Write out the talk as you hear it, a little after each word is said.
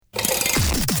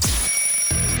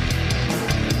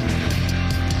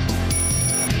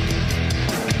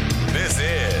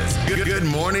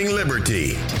Morning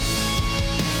Liberty.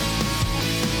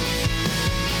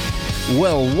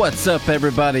 Well, what's up,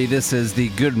 everybody? This is the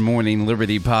Good Morning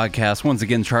Liberty podcast. Once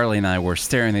again, Charlie and I were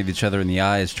staring at each other in the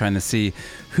eyes, trying to see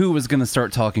who was going to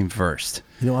start talking first.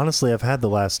 You know, honestly, I've had the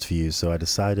last few, so I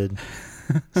decided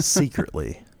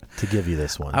secretly to give you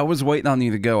this one. I was waiting on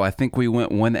you to go. I think we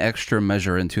went one extra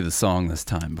measure into the song this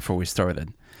time before we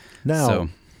started. Now,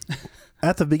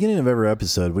 at the beginning of every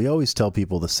episode, we always tell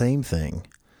people the same thing.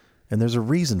 And there's a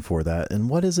reason for that. And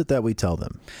what is it that we tell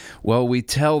them? Well, we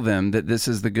tell them that this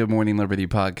is the Good Morning Liberty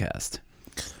podcast.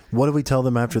 What do we tell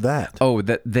them after that? Oh,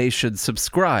 that they should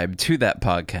subscribe to that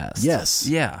podcast. Yes.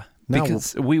 Yeah. Now,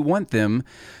 because we want them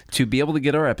to be able to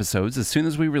get our episodes as soon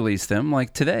as we release them.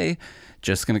 Like today,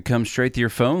 just going to come straight to your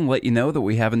phone, let you know that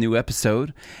we have a new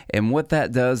episode. And what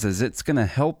that does is it's going to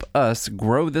help us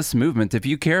grow this movement. If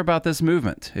you care about this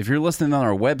movement, if you're listening on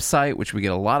our website, which we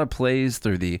get a lot of plays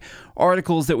through the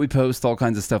articles that we post, all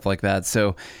kinds of stuff like that.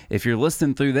 So if you're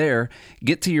listening through there,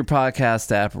 get to your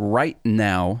podcast app right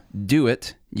now. Do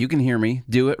it. You can hear me.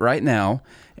 Do it right now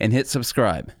and hit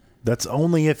subscribe. That's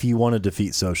only if you want to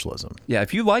defeat socialism. Yeah,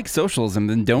 if you like socialism,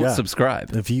 then don't subscribe.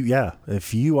 If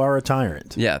you are a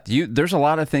tyrant. Yeah, there's a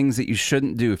lot of things that you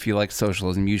shouldn't do if you like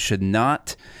socialism. You should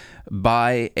not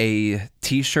buy a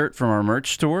T-shirt from our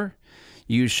merch store.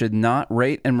 You should not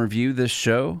rate and review this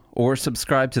show or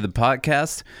subscribe to the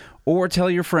podcast or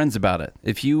tell your friends about it.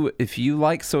 If you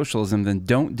like socialism, then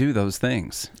don't do those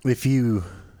things. If you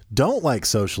don't like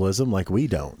socialism like we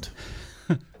don't,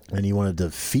 and you want to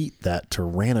defeat that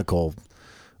tyrannical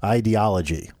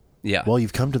ideology. Yeah. Well,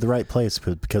 you've come to the right place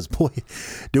because, boy,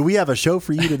 do we have a show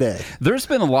for you today. There's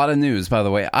been a lot of news, by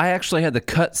the way. I actually had to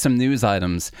cut some news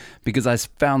items because I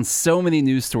found so many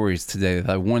news stories today that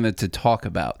I wanted to talk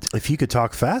about. If you could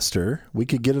talk faster, we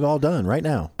could get it all done right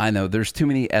now. I know. There's too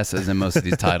many S's in most of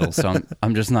these titles, so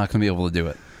I'm just not going to be able to do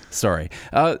it. Sorry.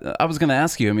 I was going to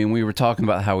ask you, I mean, we were talking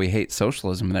about how we hate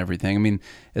socialism and everything. I mean,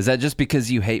 is that just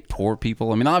because you hate poor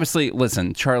people? I mean, obviously,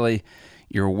 listen, Charlie,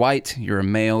 you're white, you're a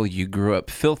male, you grew up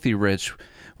filthy rich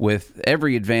with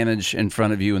every advantage in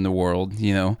front of you in the world,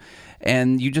 you know,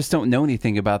 and you just don't know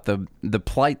anything about the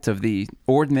plight of the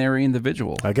ordinary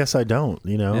individual. I guess I don't,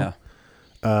 you know. Yeah.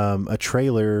 I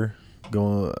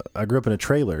grew up in a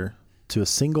trailer to a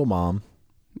single mom.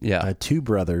 Yeah. I had two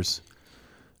brothers.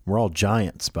 We're all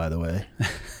giants, by the way.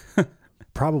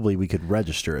 Probably we could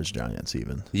register as giants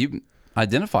even. You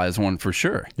identify as one for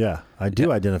sure. Yeah, I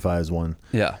do identify as one.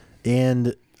 Yeah.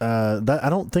 And I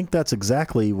don't think that's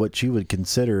exactly what you would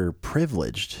consider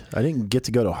privileged. I didn't get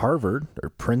to go to Harvard or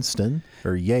Princeton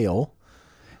or Yale.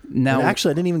 Now, and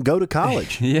actually, I didn't even go to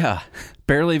college. Yeah.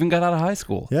 Barely even got out of high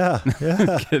school. Yeah.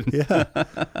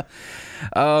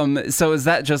 So is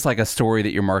that just like a story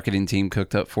that your marketing team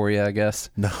cooked up for you, I guess?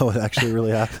 No, it actually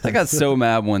really happened. I got so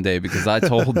mad one day because I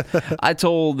told,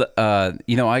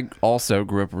 I also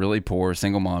grew up really poor,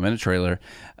 single mom in a trailer.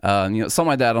 Saw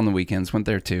my dad on the weekends, went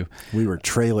there too. We were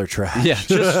trailer trash. Yeah,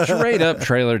 just straight up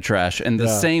trailer trash in the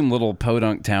same little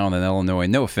podunk town in Illinois.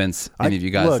 No offense, any of you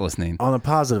guys listening. On a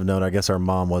positive note, I guess our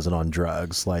mom wasn't on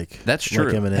drugs. That's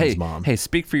true. Like Eminem's mom. Hey,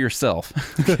 speak for yourself.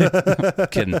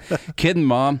 Kidding,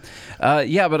 mom.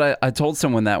 But I told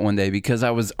someone that one day because I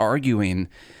was arguing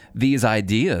these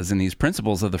ideas and these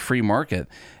principles of the free market,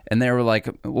 and they were like,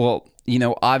 well, you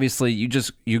know, obviously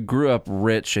you grew up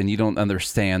rich and you don't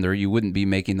understand, or you wouldn't be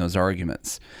making those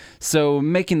arguments. So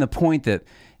making the point that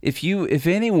if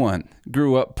anyone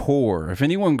grew up poor, if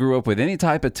anyone grew up with any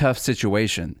type of tough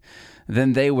situation,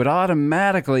 then they would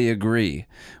automatically agree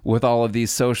with all of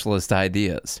these socialist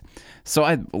ideas. So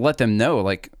I let them know,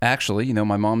 like, actually, you know,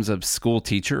 my mom's a school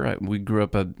teacher. We grew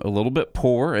up a little bit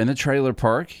poor in a trailer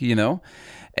park, you know,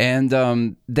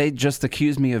 and they just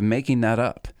accused me of making that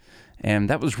up.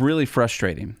 And that was really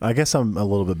frustrating. I guess I'm a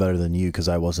little bit better than you because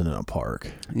I wasn't in a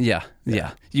park. Yeah,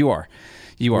 you are.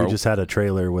 We just had a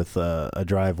trailer with a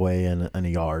driveway and a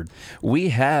yard. We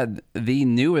had the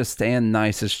newest and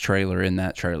nicest trailer in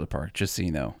that trailer park, just so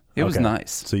you know. It was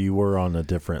nice. So you were on a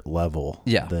different level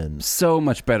than so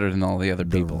much better than all the other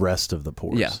people. The rest of the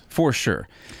poor. Yeah, for sure.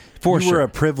 You were a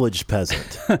privileged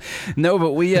peasant. No,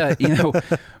 but we,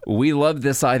 we love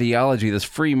this ideology, this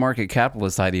free market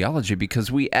capitalist ideology,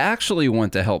 because we actually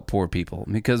want to help poor people,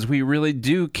 because we really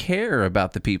do care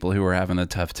about the people who are having a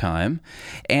tough time.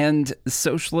 And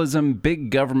socialism,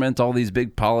 big government, all these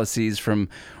big policies from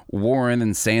Warren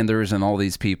and Sanders and all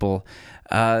these people,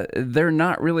 they're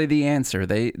not really the answer.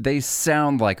 They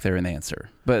sound like they're an answer,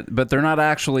 but they're not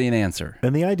actually an answer.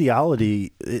 And the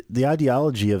ideology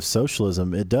of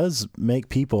socialism, it does make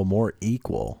people more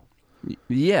equal.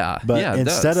 Yeah, But yeah, it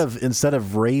does. instead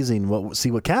of raising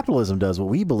what capitalism does, what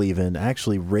we believe in,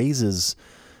 actually raises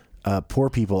poor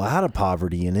people out of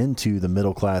poverty and into the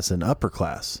middle class and upper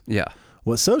class. Yeah.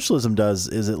 What socialism does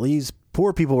is it leaves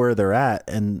poor people where they're at,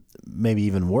 and maybe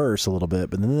even worse a little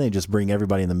bit, but then they just bring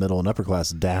everybody in the middle and upper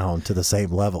class down to the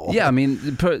same level. Yeah, I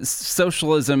mean,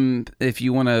 socialism, if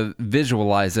you want to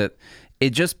visualize it,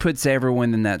 it just puts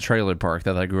everyone in that trailer park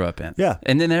that I grew up in. Yeah.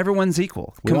 And then everyone's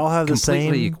equal. We all have the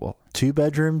completely same equal.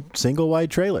 2-bedroom, single wide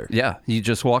trailer. Yeah, you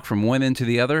just walk from one end to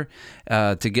the other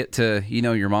to get to,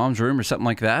 your mom's room or something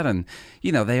like that. And,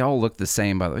 they all look the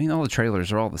same, by the way. All the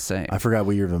trailers are all the same. I forgot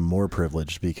we were even more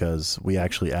privileged because we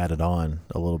actually added on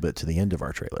a little bit to the end of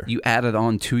our trailer. You added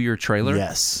on to your trailer?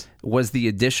 Yes. Was the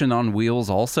addition on wheels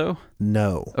also?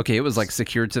 No. Okay, it was like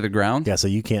secured to the ground? Yeah, so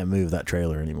you can't move that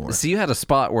trailer anymore. So you had a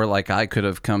spot where like I could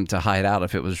have come to hide out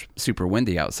if it was super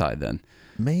windy outside then.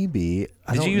 Maybe.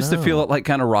 Did you used to feel it like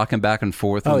kind of rocking back and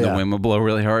forth when the wind would blow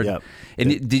really hard? Yep.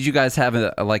 And did you guys have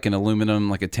like an aluminum,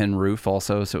 like a tin roof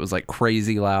also? So it was like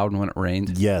crazy loud when it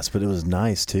rained? Yes, but it was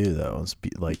nice too, though. It was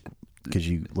like, because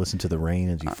you listen to the rain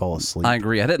and you fall asleep. I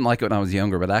agree. I didn't like it when I was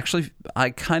younger, but actually, I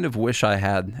kind of wish I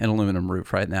had an aluminum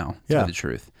roof right now, to tell you the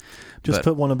truth. Just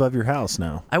put one above your house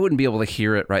now. I wouldn't be able to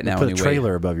hear it right now Put anyway. a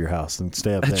trailer above your house and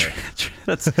stay up there.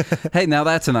 Hey, now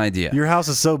that's an idea. Your house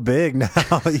is so big now.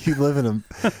 You live in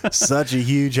such a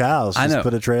huge house. Just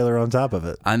put a trailer on top of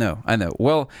it. I know.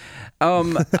 Well,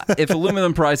 if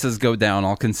aluminum prices go down,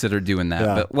 I'll consider doing that.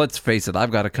 Yeah. But let's face it,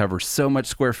 I've got to cover so much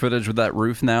square footage with that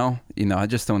roof now. I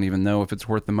just don't even know if it's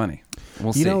worth the money.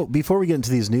 We'll see. Before we get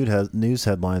into these news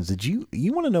headlines, did you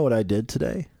want to know what I did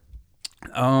today?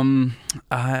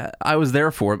 I was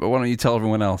there for it, but why don't you tell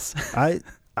everyone else?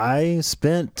 I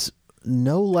spent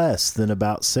no less than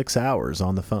about 6 hours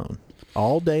on the phone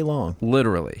all day long.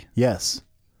 Literally. Yes.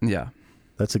 Yeah.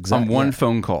 That's exactly on one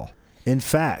phone call. In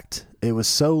fact, it was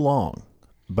so long.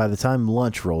 By the time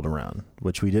lunch rolled around,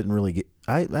 which we didn't really get,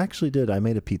 I actually did. I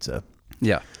made a pizza.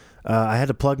 Yeah. I had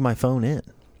to plug my phone in.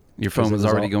 Your phone was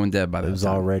already going dead by the time. It was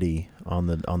already on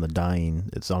the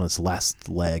dying. It's on its last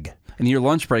leg. And your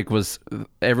lunch break was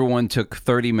everyone took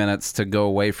 30 minutes to go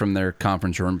away from their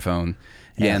conference room phone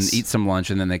and eat some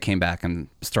lunch, and then they came back and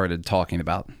started talking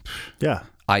about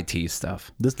IT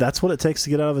stuff. That's what it takes to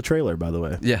get out of a trailer, by the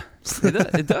way. Yeah,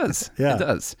 it does. Yeah. It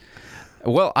does.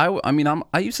 Well,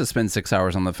 I used to spend 6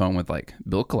 hours on the phone with like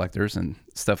bill collectors and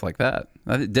stuff like that.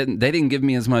 They didn't give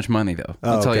me as much money though.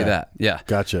 I'll tell you that. Yeah.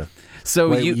 Gotcha.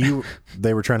 So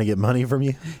they were trying to get money from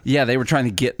you? Yeah, they were trying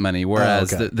to get money,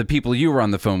 whereas the people you were on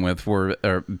the phone with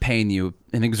are paying you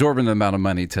an exorbitant amount of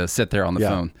money to sit there on the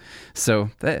phone.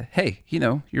 So hey,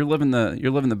 you're living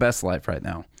the best life right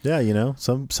now. Yeah,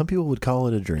 some people would call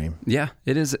it a dream. Yeah,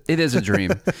 it is a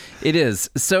dream. It is.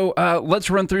 So let's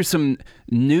run through some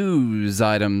news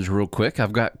items real quick.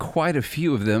 I've got quite a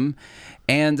few of them.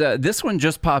 And this one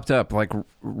just popped up like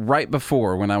right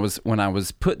before when I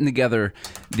was putting together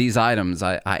these items.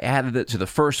 I added it to the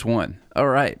first one. All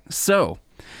right. So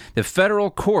the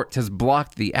federal court has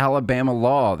blocked the Alabama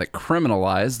law that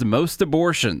criminalized most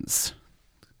abortions.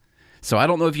 So I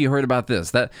don't know if you heard about this.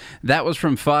 That was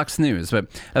from Fox News. But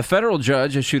a federal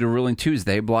judge issued a ruling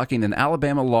Tuesday blocking an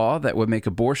Alabama law that would make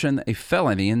abortion a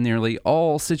felony in nearly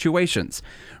all situations,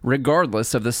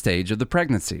 regardless of the stage of the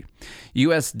pregnancy.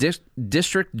 U.S.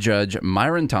 District Judge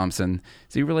Myron Thompson,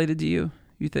 is he related to you?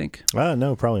 You think?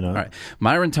 No, probably not. All right.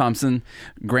 Myron Thompson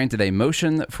granted a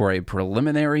motion for a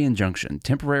preliminary injunction,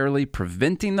 temporarily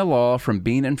preventing the law from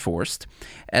being enforced,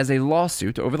 as a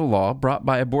lawsuit over the law brought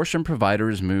by abortion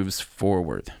providers moves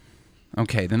forward.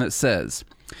 Okay, then it says,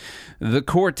 the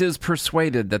court is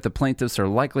persuaded that the plaintiffs are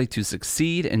likely to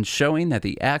succeed in showing that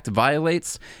the act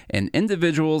violates an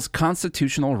individual's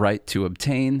constitutional right to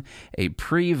obtain a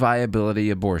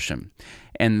pre-viability abortion,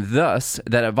 and thus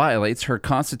that it violates her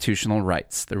constitutional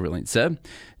rights, the ruling said,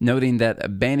 noting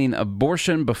that banning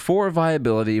abortion before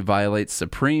viability violates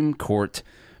Supreme Court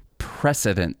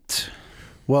precedent.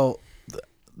 Well,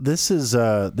 this is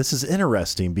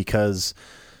interesting because,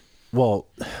 well,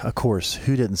 of course,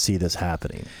 who didn't see this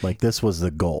happening? Like, this was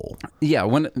the goal. Yeah,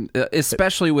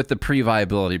 especially with the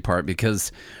pre-viability part,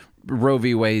 because Roe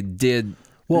v. Wade did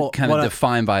kind of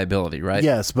define viability, right?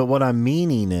 Yes, but what I'm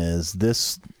meaning is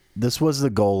this was the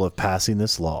goal of passing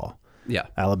this law. Yeah.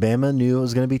 Alabama knew it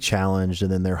was going to be challenged,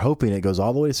 and then they're hoping it goes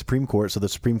all the way to Supreme Court so the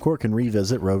Supreme Court can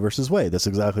revisit Roe versus Wade. That's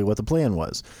exactly what the plan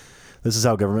was. This is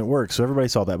how government works. So everybody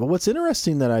saw that. But what's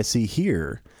interesting that I see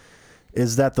here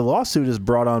is that the lawsuit is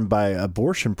brought on by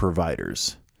abortion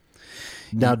providers.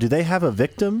 Now, do they have a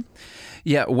victim?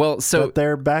 Yeah, well, so that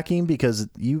they're backing, because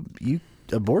you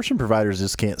abortion providers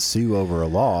just can't sue over a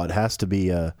law. It has to be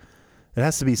a It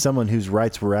has to be someone whose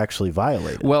rights were actually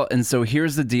violated. Well, and so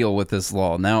here's the deal with this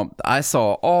law. Now, I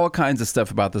saw all kinds of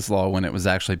stuff about this law when it was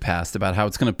actually passed about how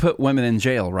it's going to put women in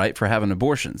jail, right, for having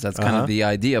abortions. That's kind of the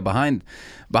idea behind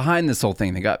this whole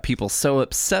thing. They got people so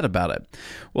upset about it.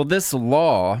 Well, this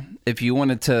law, if you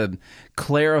wanted to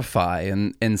clarify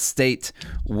and state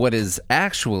what is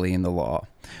actually in the law,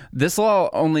 this law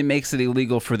only makes it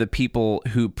illegal for the people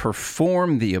who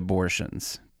perform the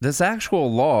abortions. This actual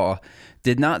law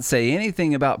did not say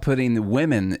anything about putting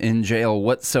women in jail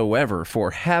whatsoever for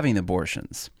having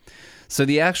abortions. So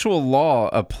the actual law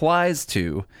applies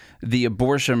to the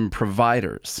abortion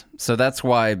providers. So that's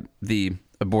why the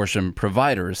abortion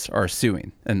providers are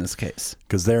suing in this case.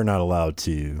 Because they're not allowed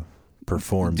to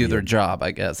perform. Do their job, I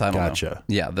guess. I don't know. Gotcha.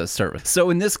 Yeah, the service. So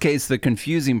in this case, the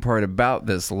confusing part about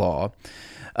this law,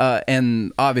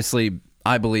 and obviously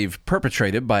I believe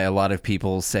perpetrated by a lot of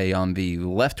people, say on the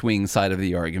left-wing side of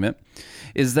the argument,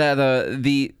 is that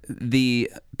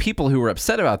the people who were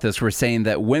upset about this were saying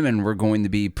that women were going to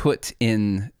be put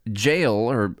in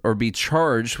jail or be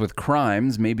charged with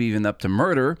crimes, maybe even up to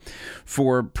murder,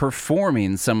 for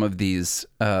performing some of these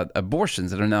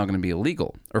abortions that are now going to be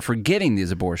illegal, or for getting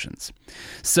these abortions.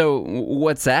 So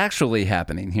what's actually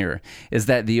happening here is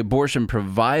that the abortion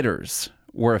providers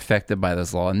were affected by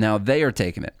this law, and now they are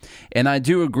taking it. And I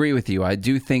do agree with you. I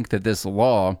do think that this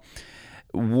law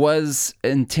was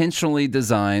intentionally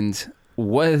designed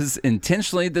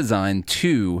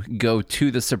to go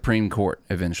to the Supreme Court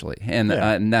eventually,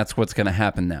 and that's what's going to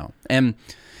happen now. And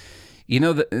you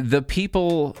know, the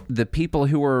people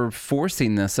who are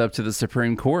forcing this up to the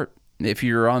Supreme Court, if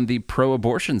you're on the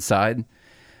pro-abortion side,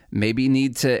 maybe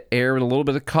need to err a little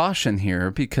bit of caution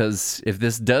here, because if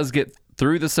this does get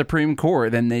through the Supreme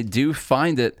Court and they do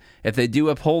find it, if they do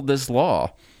uphold this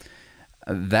law,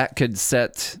 that could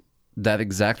set that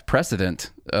exact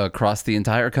precedent across the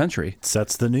entire country.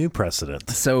 Sets the new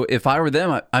precedent. So if I were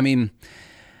them, I mean,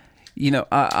 you know,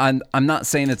 I'm not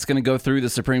saying it's going to go through the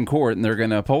Supreme Court and they're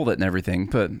going to uphold it and everything,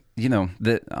 but you know,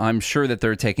 that I'm sure that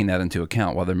they're taking that into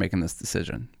account while they're making this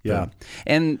decision. Yeah.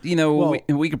 And you know,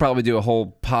 we could probably do a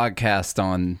whole podcast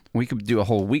on. We could do a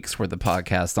whole week's worth of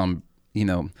podcast on, you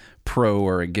know, pro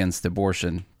or against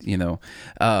abortion. You know,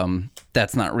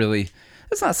 that's not really.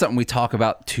 It's not something we talk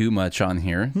about too much on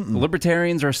here.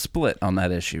 Libertarians are split on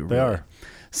that issue. Really. They are.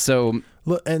 So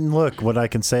look, what I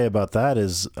can say about that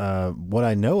is what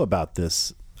I know about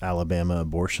this Alabama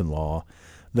abortion law.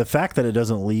 The fact that it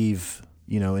doesn't leave,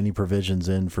 you know, any provisions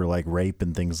in for like rape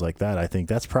and things like that, I think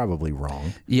that's probably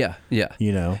wrong. Yeah.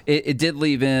 You know, it did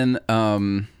leave in.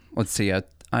 Let's see. I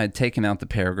had taken out the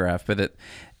paragraph, but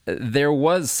there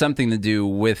was something to do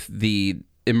with the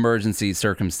emergency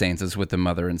circumstances with the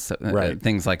mother and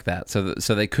things like that. So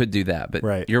they could do that.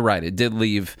 But you're right. It did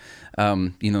leave,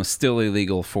 you know, still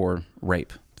illegal for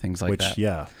rape, things like that.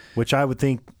 Yeah. Which I would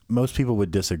think most people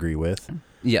would disagree with.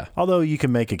 Yeah. Although you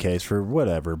can make a case for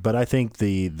whatever. But I think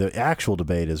the actual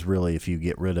debate is really if you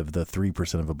get rid of the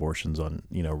 3% of abortions on,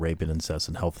 you know, rape and incest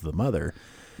and health of the mother.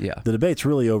 Yeah. The debate's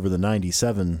really over the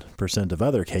 97% of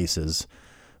other cases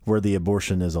where the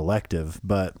abortion is elective.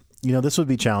 But you know, this would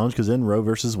be challenged because in Roe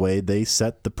versus Wade, they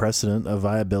set the precedent of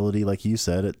viability, like you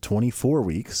said, at 24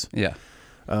 weeks. Yeah.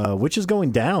 Which is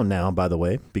going down now, by the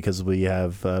way, because we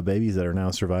have babies that are now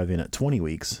surviving at 20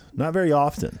 weeks. Not very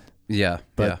often. Yeah.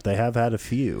 But they have had a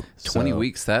few. 20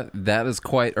 weeks, that is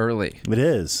quite early. It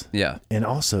is. Yeah. And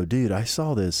also, dude, I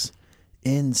saw this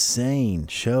insane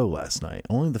show last night.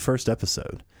 Only the first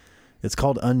episode. It's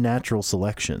called Unnatural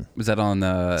Selection. Was that on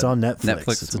It's on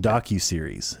Netflix. It's a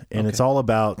docuseries. And it's all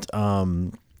about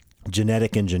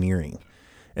genetic engineering.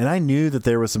 And I knew that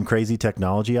there was some crazy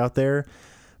technology out there,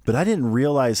 but I didn't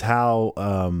realize how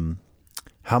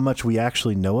much we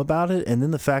actually know about it. And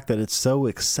then the fact that it's so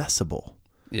accessible.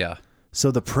 Yeah. So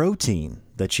the protein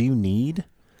that you need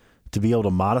to be able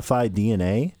to modify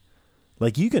DNA,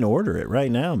 like you can order it right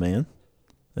now, man.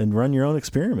 And run your own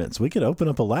experiments. We could open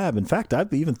up a lab. In fact,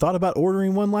 I've even thought about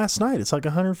ordering one last night. It's like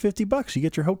 $150. You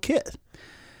get your whole kit.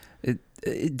 And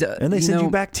they send you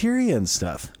bacteria and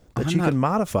stuff that you can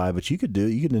modify, but you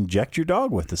can inject your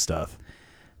dog with the stuff.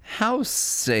 How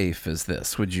safe is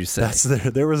this, would you say?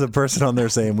 There was a person on there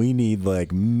saying we need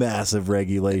like massive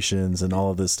regulations and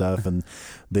all of this stuff. And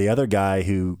the other guy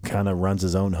who kind of runs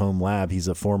his own home lab, he's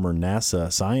a former NASA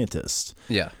scientist.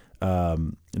 Yeah.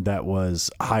 That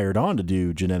was hired on to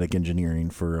do genetic engineering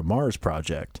for a Mars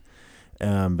project.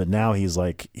 But now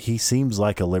he seems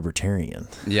like a libertarian.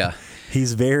 Yeah.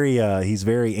 He's very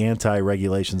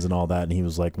anti-regulations and all that. And he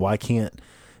was like, why can't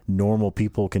normal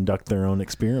people conduct their own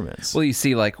experiments? Well, you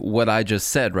see, like what I just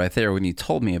said right there, when you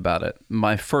told me about it,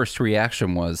 my first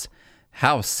reaction was,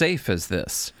 how safe is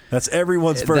this? That's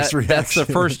everyone's first reaction. That's the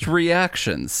first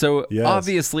reaction. So Yes.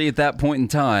 obviously at that point in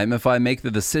time, if I make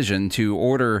the decision to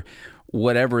order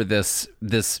whatever this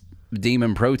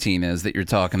demon protein is that you're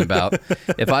talking about,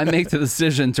 if I make the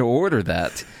decision to order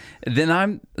that, then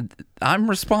I'm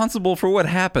responsible for what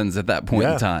happens at that point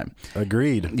in time.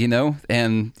 Agreed.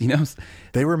 And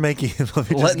They were making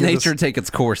let nature take its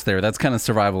course there. That's kind of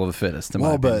survival of the fittest, in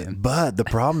my opinion. But the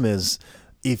problem is,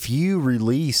 if you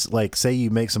release, like, say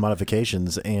you make some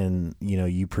modifications and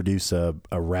you produce a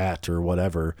rat or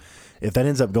whatever, if that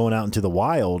ends up going out into the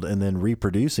wild and then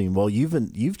reproducing, well,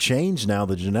 you've changed now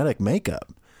the genetic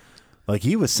makeup. Like,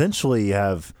 you essentially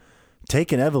have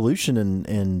taken evolution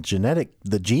and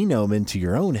the genome into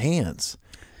your own hands.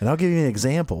 And I'll give you an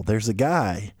example. There's a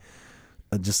guy,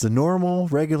 just a normal,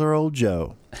 regular old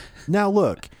Joe. Now,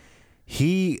 look,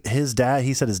 he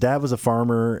said his dad was a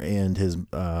farmer and his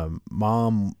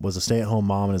mom was a stay-at-home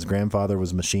mom and his grandfather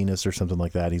was a machinist or something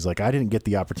like that. He's like, I didn't get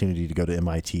the opportunity to go to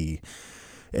MIT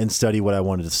and study what I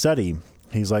wanted to study.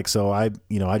 He's like, so I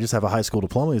just have a high school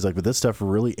diploma. He's like, but this stuff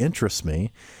really interests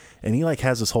me. And he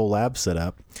has this whole lab set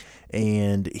up,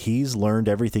 and he's learned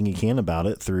everything he can about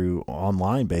it through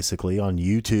online, basically on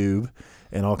YouTube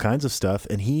and all kinds of stuff.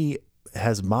 And he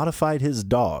has modified his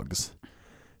dogs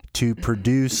to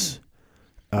produce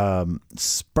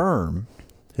sperm.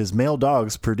 His male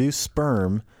dogs produce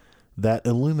sperm that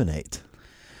illuminate.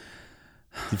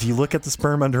 If you look at the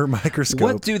sperm under a microscope,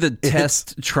 what do the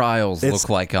test trials look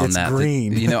like on that?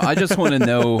 Green. I just want to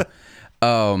know.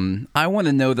 I want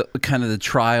to know the kind of the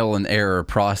trial and error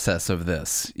process of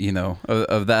this,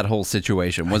 of that whole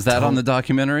situation. Was that on the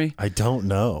documentary? I don't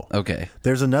know. Okay.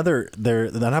 There's another there,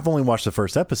 and I've only watched the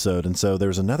first episode, and so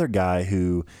there's another guy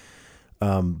who,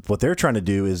 what they're trying to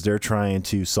do is they're trying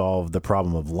to solve the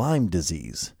problem of Lyme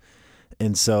disease.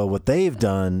 And so what they've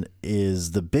done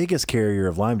is the biggest carrier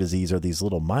of Lyme disease are these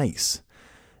little mice.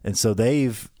 And so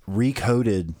they've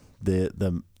recoded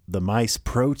the mice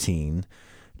protein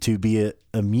to be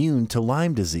immune to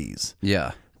Lyme disease.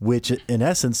 Yeah. Which, in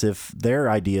essence, if their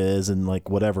idea is in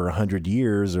 100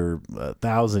 years or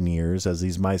 1,000 years, as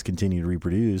these mice continue to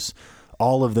reproduce,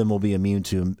 all of them will be immune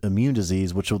to immune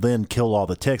disease, which will then kill all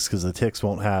the ticks because the ticks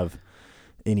won't have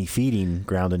any feeding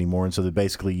ground anymore. And so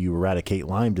basically you eradicate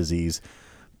Lyme disease.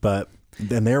 But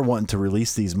then they're wanting to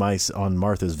release these mice on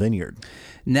Martha's Vineyard.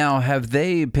 Now, have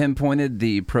they pinpointed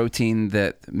the protein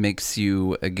that makes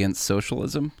you against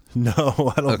socialism?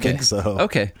 No, I don't think so.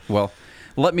 Okay, well,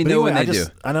 let me know when they do.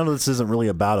 I know this isn't really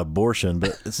about abortion,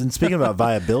 but speaking about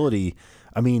viability,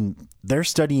 I mean, they're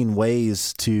studying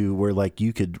ways to where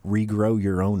you could regrow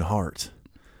your own heart.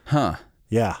 Huh.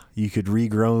 Yeah, you could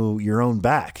regrow your own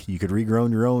back. You could regrow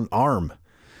your own arm.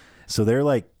 So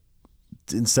they're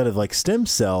instead of stem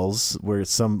cells where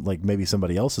it's maybe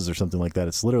somebody else's or something like that,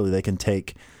 it's literally they can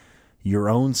take your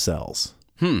own cells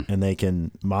and they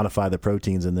can modify the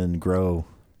proteins and then grow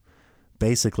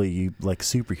basically you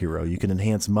superhero. You can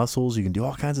enhance muscles. You can do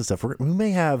all kinds of stuff. We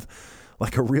may have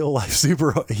a real life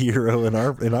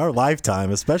superhero in our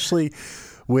lifetime, especially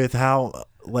with how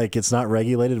it's not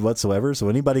regulated whatsoever. So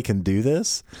anybody can do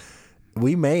this.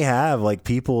 We may have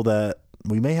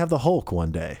we may have the Hulk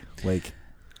one day.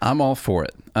 I'm all for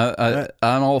it.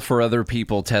 I'm all for other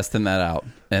people testing that out.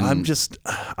 And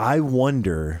I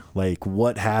wonder,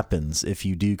 what happens if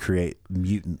you do create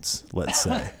mutants, let's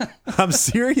say. I'm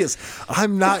serious.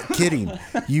 I'm not kidding.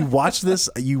 You watch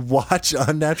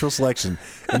Unnatural Selection,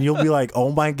 and you'll be like,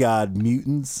 oh my God,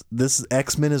 mutants, this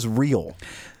X-Men is real.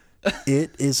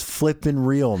 It is flipping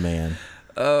real, man.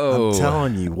 Oh. I'm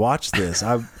telling you, watch this.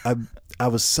 I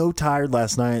was so tired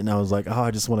last night, and I was like, I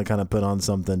just want to kind of put on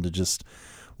something to just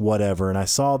whatever. And I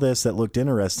saw this that looked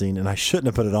interesting, and I shouldn't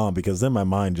have put it on because then my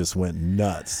mind just went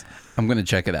nuts. I'm going to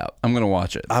check it out. I'm going to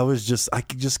watch it. I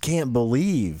just can't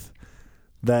believe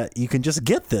that you can just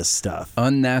get this stuff.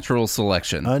 Unnatural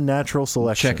Selection.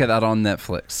 Check it out on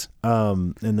Netflix.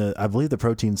 And I believe the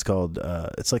protein's called,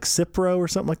 it's Cipro or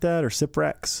something like that, or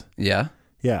Ciprex. Yeah.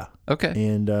 Yeah. Okay.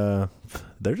 And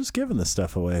they're just giving this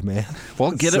stuff away, man.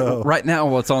 Well, get it right now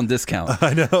while it's on discount.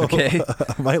 I know. Okay.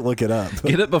 I might look it up.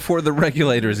 Get it before the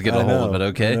regulators get a hold of it,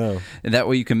 okay? I know. And that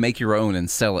way you can make your own and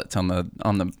sell it on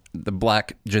the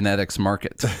black genetics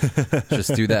market.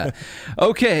 Just do that.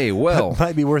 Okay, well. That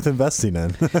might be worth investing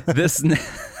in.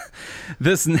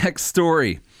 This next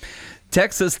story.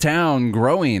 Texas town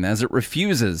growing as it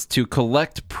refuses to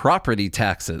collect property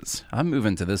taxes. I'm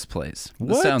moving to this place.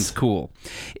 This What? sounds cool.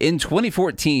 In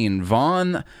 2014,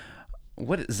 Vaughn,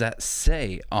 what does that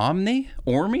say?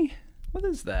 Ormy? What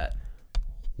is that?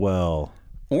 Well,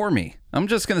 Ormy. I'm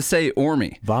just going to say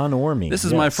Ormy. Von Ormy. This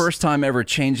is my first time ever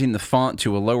changing the font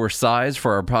to a lower size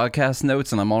for our podcast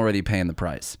notes, and I'm already paying the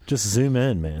price. Just zoom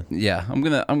in, man. Yeah, I'm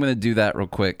gonna do that real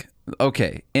quick.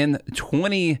 Okay, in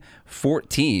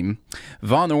 2014,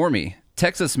 Von Ormy,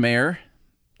 Texas Mayor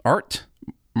Art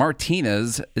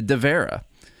Martinez de Vera,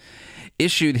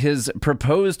 issued his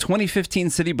proposed 2015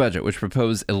 city budget, which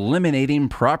proposed eliminating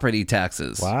property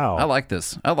taxes. Wow. I like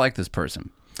this. I like this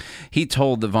person. He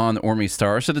told the Von Ormy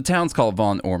Star, so the town's called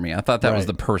Von Ormy. I thought that was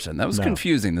the person. That was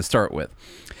confusing to start with.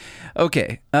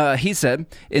 Okay, he said,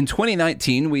 in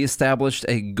 2019, we established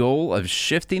a goal of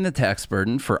shifting the tax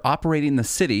burden for operating the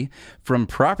city from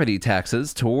property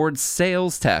taxes towards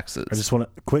sales taxes. I just want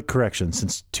a quick correction.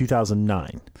 Since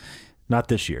 2009, not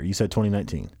this year. You said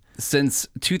 2019. Since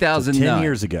 2009. 10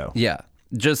 years ago. Yeah,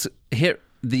 just hit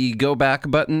the go back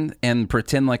button and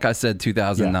pretend like I said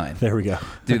 2009. Yeah, there we go.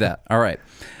 Do that. All right.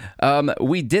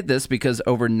 We did this because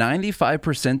over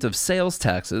 95% of sales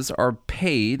taxes are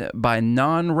paid by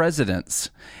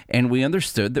non-residents, and we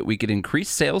understood that we could increase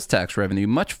sales tax revenue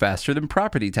much faster than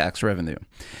property tax revenue.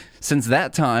 Since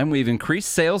that time, we've increased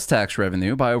sales tax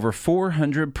revenue by over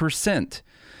 400%.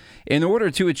 In order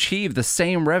to achieve the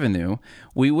same revenue,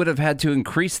 we would have had to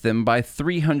increase them by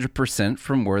 300%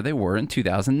 from where they were in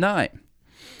 2009.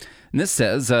 And this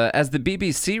says, as the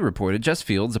BBC reported, Jess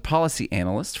Fields, a policy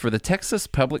analyst for the Texas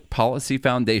Public Policy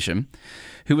Foundation,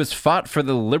 who has fought for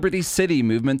the Liberty City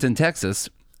movement in Texas,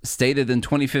 stated in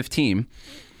 2015,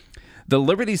 the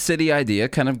Liberty City idea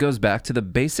kind of goes back to the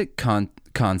basic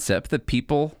concept that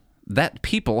people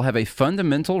have a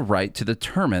fundamental right to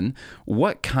determine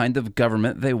what kind of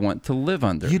government they want to live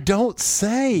under. You don't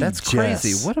say. That's Jess.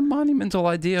 Crazy. What a monumental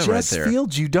idea right there. Jess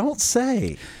Fields, you don't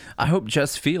say. I hope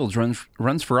Jess Fields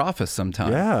runs for office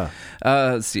sometime.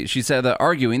 Yeah. She said,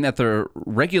 arguing that the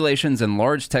regulations in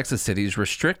large Texas cities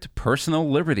restrict personal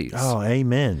liberties. Oh,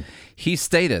 amen. He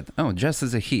stated, Jess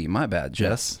is a he. My bad,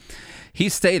 Jess. Yes. He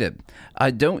stated,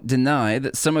 I don't deny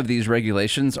that some of these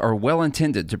regulations are well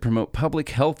intended to promote public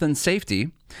health and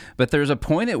safety, but there's a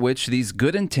point at which these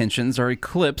good intentions are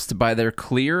eclipsed by their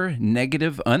clear,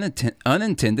 negative,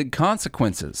 unintended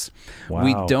consequences. Wow.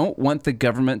 We don't want the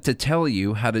government to tell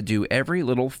you how to do every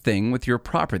little thing with your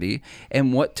property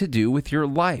and what to do with your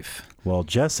life. Well,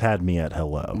 Jess had me at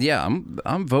hello. Yeah,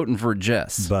 I'm voting for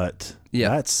Jess. But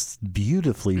that's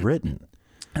beautifully written.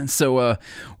 And so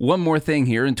one more thing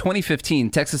here. In 2015,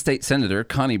 Texas State Senator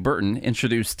Connie Burton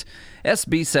introduced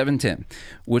SB 710,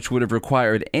 which would have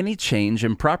required any change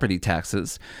in property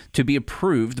taxes to be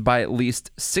approved by at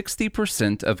least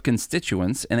 60% of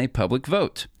constituents in a public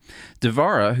vote.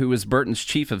 DeVara, who was Burton's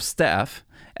chief of staff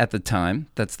at the time,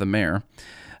 that's the mayor,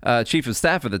 chief of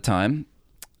staff at the time,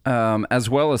 as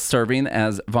well as serving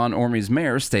as Von Ormy's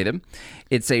mayor, stated,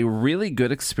 it's a really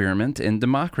good experiment in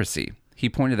democracy. He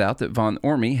pointed out that Von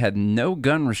Ormy had no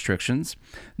gun restrictions,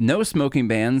 no smoking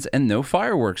bans, and no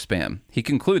fireworks ban. He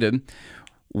concluded,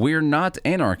 we're not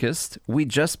anarchists. We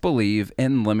just believe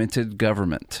in limited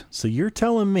government. So you're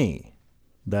telling me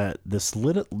that this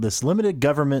limited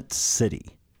government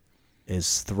city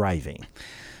is thriving?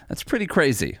 That's pretty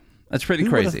crazy. That's pretty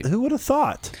crazy. Who would have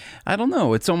thought? I don't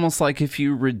know. It's almost like if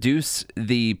you reduce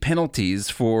the penalties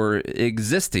for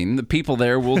existing, the people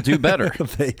there will do better.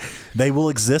 they will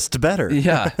exist better.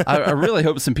 Yeah. I really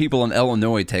hope some people in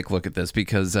Illinois take a look at this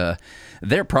because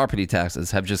their property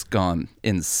taxes have just gone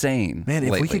insane. Man,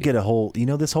 if lately. we could get a whole,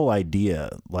 this whole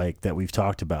idea like that we've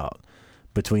talked about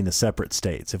between the separate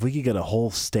states, if we could get a whole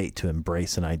state to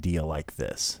embrace an idea like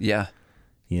this. Yeah.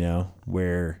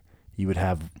 Where you would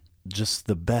have just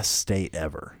the best state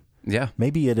ever. Yeah.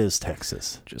 Maybe it is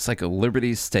Texas. Just like a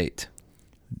liberty state.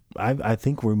 I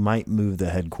think we might move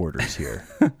the headquarters here.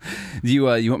 You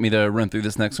want me to run through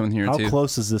this next one here How too? How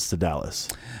close is this to Dallas?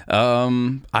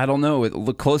 I don't know. It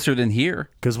look closer than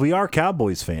here. Because we are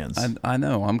Cowboys fans. I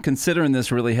know. I'm considering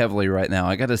this really heavily right now.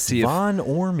 I got to see Von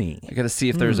Ormy. I got to see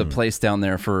if there's a place down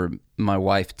there for my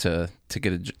wife to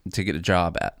get a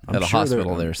job at a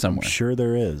hospital there somewhere. I'm sure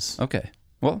there is. Okay.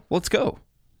 Well, let's go.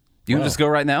 You can just go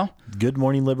right now? Good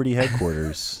Morning Liberty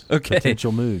headquarters. Okay.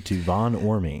 Potential move to Von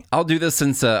Ormy. I'll do this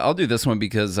one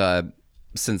because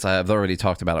since I have already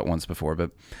talked about it once before.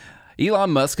 But Elon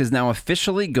Musk is now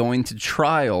officially going to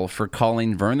trial for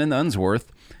calling Vernon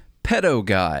Unsworth pedo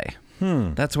guy.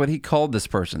 That's what he called this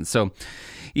person. So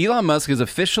Elon Musk is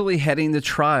officially heading to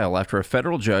trial after a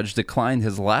federal judge declined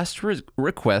his last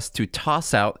request to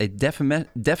toss out a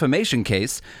defamation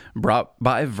case brought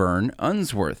by Vern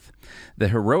Unsworth, the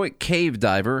heroic cave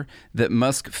diver that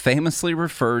Musk famously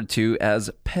referred to as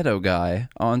pedo guy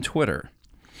on Twitter.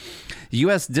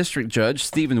 U.S. District Judge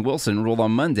Stephen Wilson ruled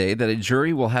on Monday that a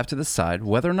jury will have to decide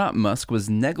whether or not Musk was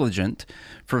negligent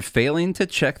for failing to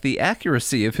check the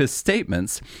accuracy of his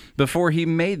statements before he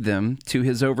made them to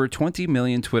his over 20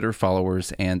 million Twitter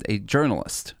followers and a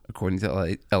journalist, according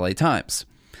to LA Times.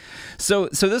 So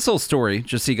this whole story,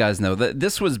 just so you guys know, that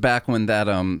this was back when that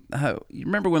you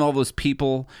remember when all those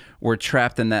people were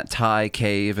trapped in that Thai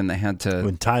cave and they had to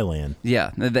In Thailand. Yeah,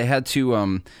 they had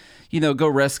to go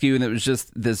rescue, and it was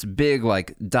just this big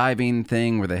like diving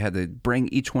thing where they had to bring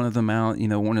each one of them out,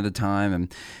 one at a time,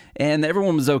 and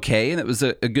everyone was okay, and it was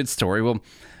a good story. Well,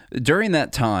 during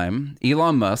that time,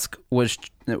 Elon Musk was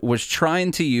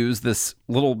trying to use this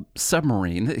little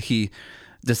submarine that he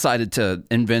decided to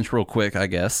invent real quick, I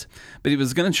guess. But he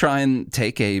was going to try and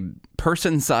take a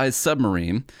person-sized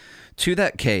submarine to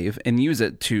that cave and use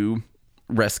it to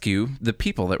rescue the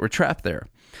people that were trapped there.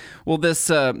 Well, this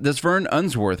Vern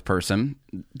Unsworth person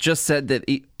just said that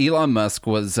Elon Musk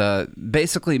was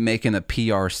basically making a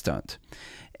PR stunt.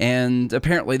 And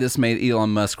apparently this made Elon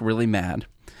Musk really mad,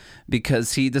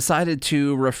 because he decided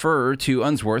to refer to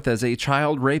Unsworth as a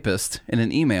child rapist in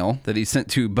an email that he sent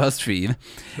to BuzzFeed,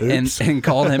 and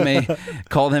called him a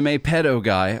pedo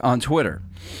guy on Twitter.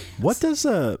 What does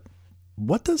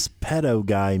pedo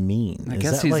guy mean? I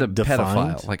guess he's a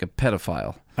pedophile, like a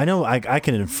pedophile. I know I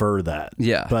can infer that.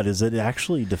 Yeah. But is it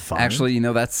actually defined? Actually,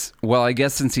 I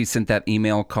guess since he sent that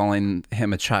email calling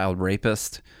him a child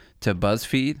rapist to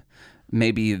BuzzFeed,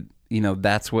 maybe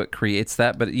that's what creates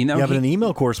that. But but an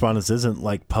email correspondence isn't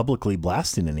like publicly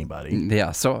blasting anybody.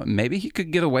 Yeah, so maybe he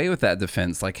could get away with that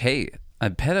defense. Like, hey, a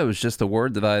pedo is just a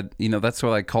word that that's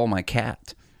what I call my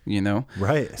cat.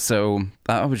 Right. So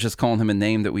I was just calling him a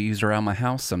name that we use around my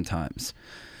house sometimes.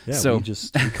 Yeah, so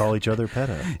we call each other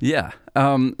pedo. Yeah.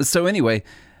 So anyway,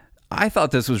 I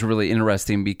thought this was really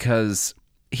interesting because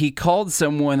he called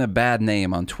someone a bad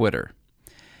name on Twitter,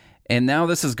 and now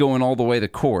this is going all the way to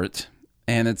court.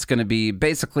 And it's going to be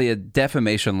basically a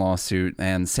defamation lawsuit,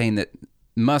 and saying that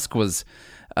Musk was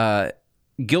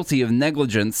guilty of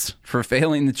negligence for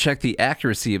failing to check the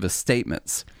accuracy of his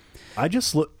statements. I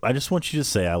just want you to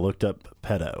say I looked up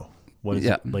pedo. What is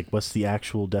it? Like, what's the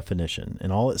actual definition?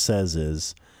 And all it says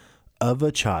is of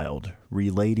a child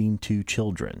relating to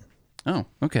children. Oh,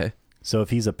 okay. So if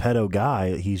he's a pedo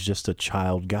guy, he's just a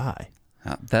child guy.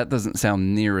 That doesn't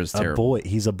sound near as terrible.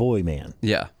 He's a boy man.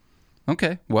 Yeah.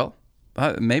 Okay. Well.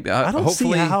 Maybe I don't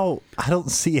hopefully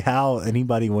see how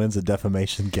anybody wins a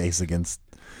defamation case against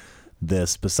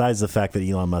this, besides the fact that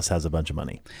Elon Musk has a bunch of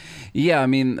money. Yeah, I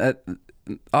mean,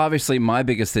 obviously, my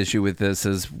biggest issue with this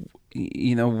is,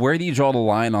 where do you draw the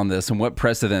line on this, and what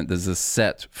precedent does this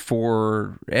set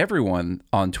for everyone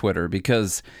on Twitter?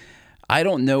 Because I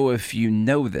don't know if you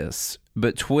know this,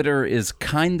 but Twitter is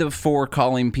kind of for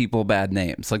calling people bad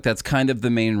names. Like, that's kind of the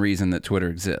main reason that Twitter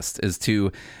exists, is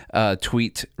to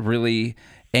tweet really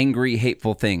angry,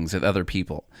 hateful things at other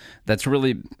people. That's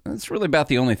really about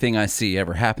the only thing I see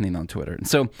ever happening on Twitter. And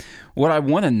so what I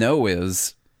want to know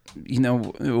is,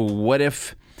 what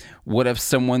if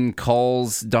someone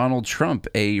calls Donald Trump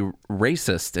a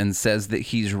racist and says that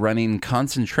he's running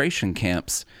concentration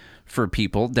camps for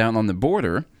people down on the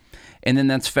border, and then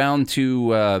that's found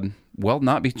to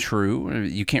not be true.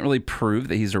 You can't really prove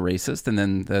that he's a racist, and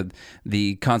then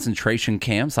the concentration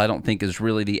camps, I don't think, is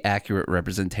really the accurate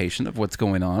representation of what's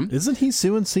going on. Isn't he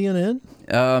suing CNN?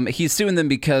 He's suing them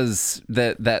because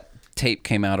that tape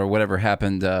came out, or whatever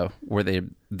happened, where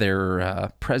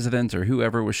their president or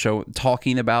whoever was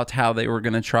talking about how they were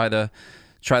going to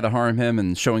try to harm him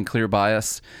and showing clear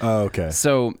bias. Oh, okay.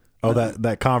 So,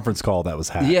 that conference call that was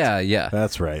hacked. Yeah,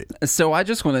 that's right. So I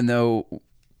just want to know,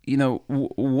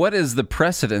 what is the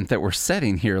precedent that we're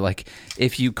setting here? Like,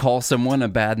 if you call someone a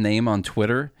bad name on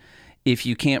Twitter, if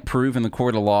you can't prove in the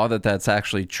court of law that that's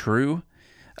actually true,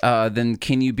 then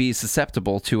can you be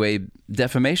susceptible to a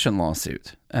defamation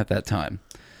lawsuit at that time?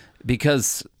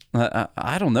 Because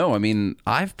I don't know. I mean,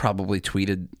 I've probably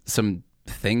tweeted some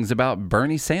things about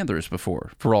Bernie Sanders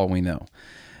before, for all we know.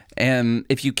 And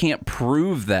if you can't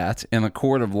prove that in a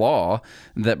court of law,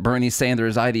 that Bernie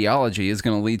Sanders' ideology is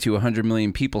going to lead to 100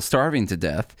 million people starving to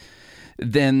death,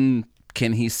 then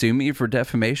can he sue me for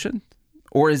defamation?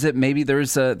 Or is it maybe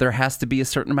there has to be a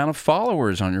certain amount of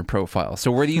followers on your profile?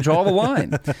 So where do you draw the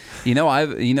line?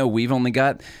 We've only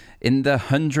got in the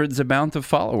hundreds amount of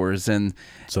followers, and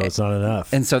so it's not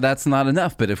enough. And so that's not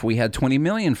enough. But if we had 20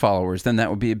 million followers, then that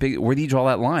would be a big. Where do you draw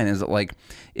that line? Is it like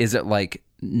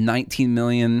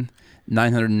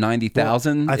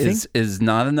 19,990,000 is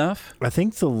not enough? I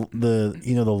think the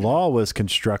law was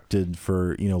constructed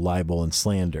for libel and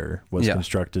slander was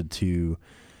constructed to,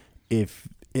 if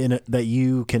that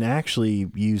you can actually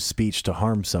use speech to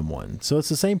harm someone. So it's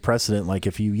the same precedent. Like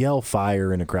if you yell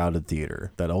fire in a crowded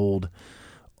theater, that old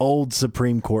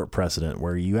Supreme Court precedent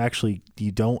where you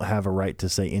don't have a right to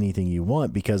say anything you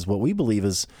want, because what we believe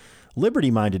as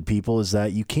liberty-minded people is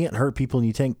that you can't hurt people and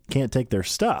you can't take their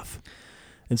stuff.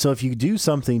 And so if you do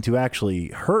something to actually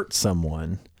hurt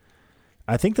someone,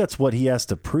 I think that's what he has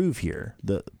to prove here.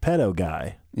 The pedo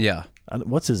guy. Yeah.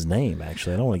 What's his name,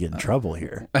 actually? I don't want to get in trouble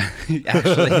here.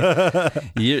 Actually,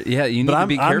 you need to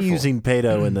be careful. I'm using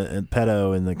pedo in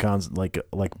the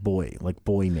like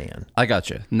boy man. I got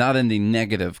you. Not in the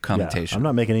negative connotation. Yeah, I'm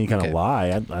not making any kind of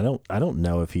lie. I don't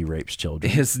know if he rapes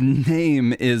children. His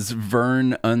name is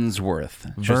Vern Unsworth.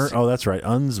 Oh, that's right,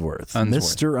 Unsworth.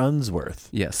 Mr. Unsworth.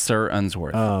 Yes, Sir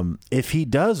Unsworth. If he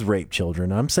does rape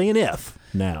children, I'm saying if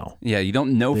now. Yeah, you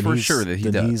don't know for sure that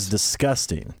he does. He's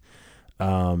disgusting.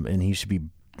 And he should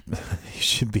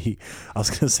be, I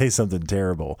was going to say something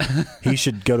terrible. He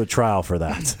should go to trial for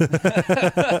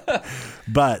that.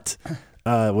 But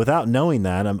without knowing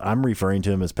that, I'm referring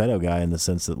to him as pedo guy in the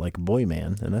sense that like boy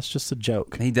man, and that's just a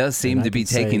joke. He does seem to be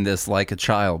taking this like a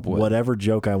child would. Whatever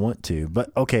joke I want to. But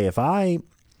okay, if I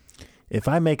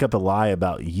make up a lie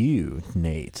about you,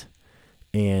 Nate,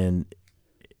 and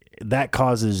that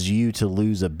causes you to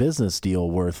lose a business deal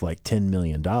worth like $10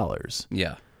 million.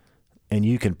 Yeah. And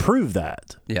you can prove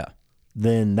that. Yeah.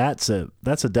 Then that's a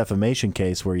defamation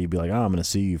case where you'd be like, oh, I'm going to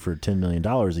sue you for $10 million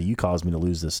that you caused me to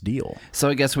lose this deal. So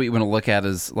I guess what you want to look at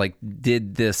is like,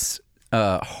 did this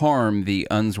harm the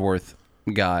Unsworth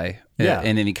guy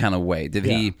in any kind of way? Did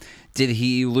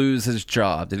he lose his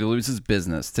job? Did he lose his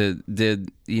business? I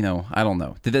don't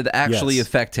know. Did it actually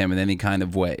affect him in any kind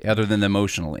of way other than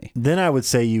emotionally? Then I would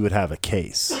say you would have a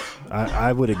case.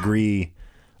 I would agree.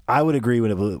 I would agree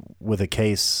with a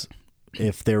case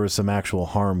if there was some actual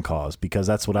harm caused, because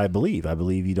that's what I believe. I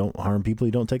believe you don't harm people,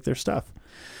 you don't take their stuff.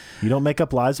 You don't make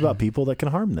up lies about people that can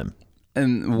harm them.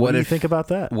 And what do you think about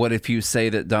that? What if you say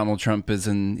that Donald Trump is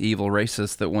an evil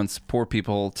racist that wants poor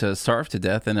people to starve to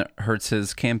death and it hurts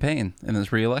his campaign and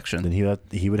his reelection? Then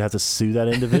he would have to sue that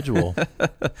individual.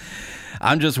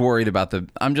 I'm just worried about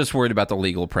the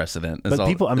legal precedent. But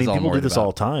people do this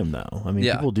all the time, though. I mean,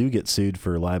 people do get sued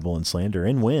for libel and slander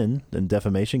and win in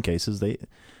defamation cases.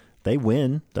 They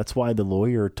win. That's why the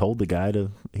lawyer told the guy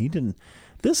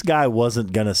this guy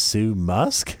wasn't going to sue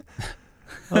Musk.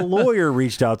 A lawyer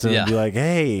reached out to him and be like,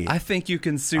 hey, I think you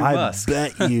can sue Musk. I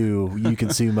bet you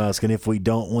can sue Musk. And if we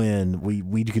don't win,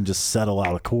 we can just settle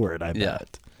out of court. I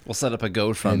bet. We'll set up a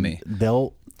GoFundMe.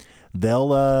 They'll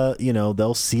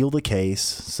seal the case.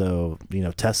 So,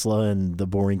 Tesla and the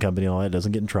Boring Company and all that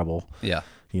doesn't get in trouble. Yeah.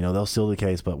 They'll seal the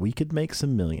case, but we could make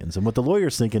some millions. And what the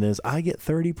lawyer's thinking is, I get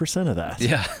 30% of that.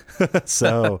 Yeah.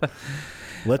 So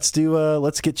let's get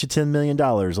you $10 million.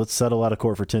 Let's settle out of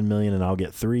court for $10 million and I'll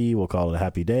get 3. We'll call it a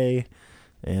happy day.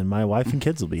 And my wife and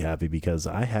kids will be happy because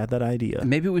I had that idea.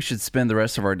 Maybe we should spend the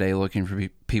rest of our day looking for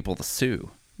people to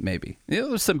sue. Maybe.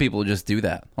 There's some people who just do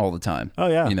that all the time. Oh,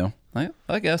 yeah.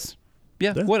 I guess.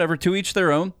 Yeah, whatever. To each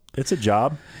their own. It's a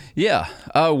job. Yeah.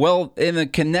 Well, in a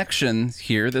connection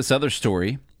here, this other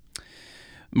story,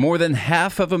 more than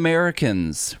half of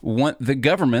Americans want the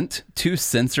government to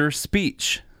censor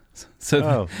speech.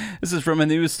 So This is from a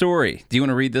news story. Do you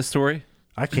want to read this story?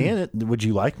 I can. Would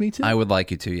you like me to? I would like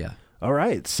you to, yeah. All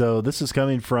right. So this is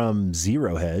coming from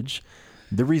Zero Hedge.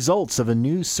 The results of a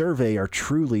new survey are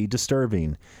truly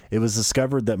disturbing. It was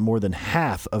discovered that more than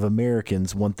half of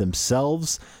Americans want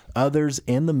themselves, others,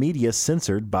 and the media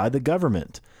censored by the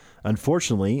government.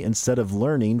 Unfortunately, instead of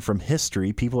learning from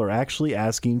history, people are actually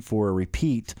asking for a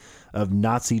repeat of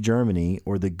Nazi Germany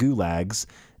or the gulags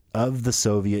of the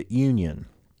Soviet Union.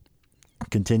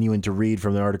 Continuing to read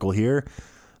from the article here,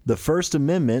 the First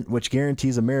Amendment, which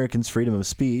guarantees Americans freedom of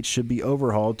speech, should be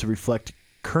overhauled to reflect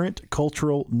current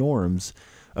cultural norms,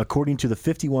 according to the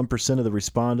 51% of the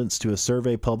respondents to a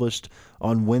survey published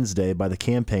on Wednesday by the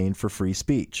Campaign for Free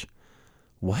Speech.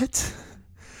 What?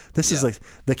 This is like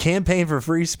the Campaign for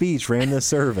Free Speech ran this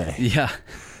survey. Yeah.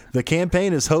 The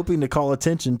campaign is hoping to call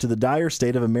attention to the dire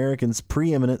state of Americans'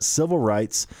 preeminent civil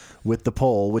rights with the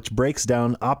poll, which breaks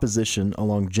down opposition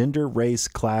along gender, race,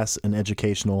 class, and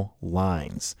educational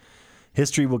lines.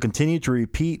 History will continue to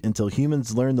repeat until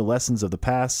humans learn the lessons of the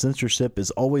past. Censorship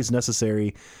is always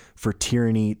necessary for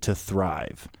tyranny to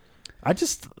thrive.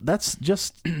 That's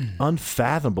just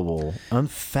unfathomable.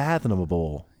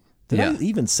 Unfathomable. Did I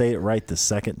even say it right the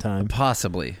second time?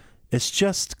 Possibly. It's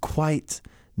just quite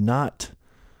not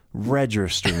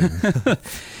registering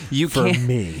for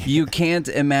me. You can't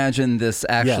imagine this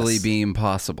actually being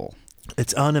possible.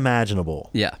 It's unimaginable.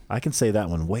 Yeah. I can say that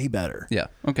one way better. Yeah.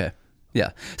 Okay.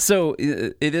 Yeah. So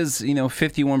it is,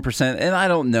 51%. And I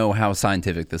don't know how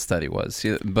scientific this study was,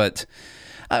 but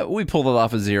we pulled it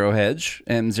off of Zero Hedge,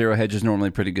 and Zero Hedge is normally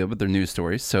pretty good with their news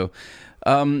stories. So,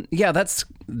 yeah, that's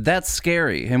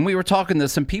scary. And we were talking to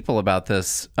some people about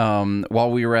this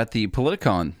while we were at the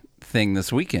Politicon thing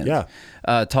this weekend. Yeah.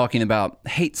 Talking about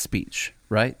hate speech,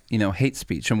 right? Hate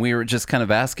speech. And we were just kind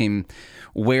of asking,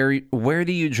 where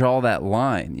do you draw that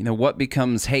line? What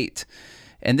becomes hate?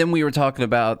 And then we were talking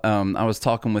about, I was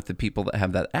talking with the people that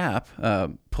have that app,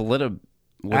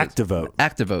 Activote.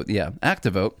 Activote, yeah,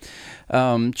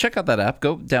 Activote. Check out that app.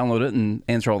 Go download it and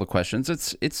answer all the questions.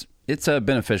 It's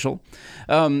beneficial.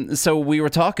 So we were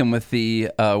talking with the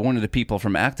one of the people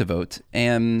from Activote,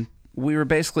 and we were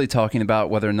basically talking about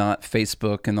whether or not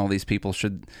Facebook and all these people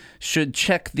should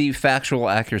check the factual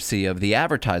accuracy of the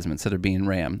advertisements that are being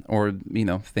ran, or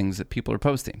things that people are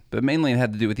posting. But mainly it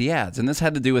had to do with the ads, and this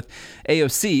had to do with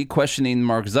AOC questioning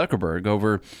Mark Zuckerberg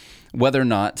over whether or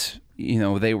not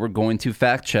they were going to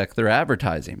fact check their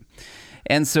advertising.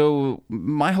 And so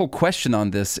my whole question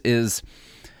on this is,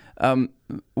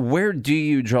 where do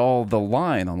you draw the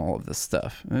line on all of this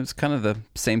stuff? It's kind of the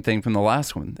same thing from the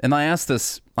last one. And I asked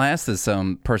this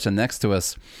person next to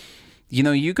us,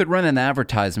 you could run an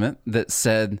advertisement that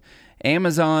said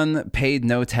Amazon paid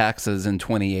no taxes in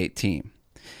 2018.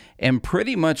 And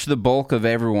pretty much the bulk of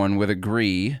everyone would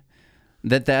agree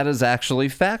that is actually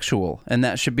factual, and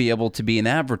that should be able to be an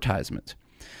advertisement.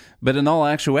 But in all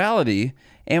actuality,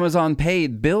 Amazon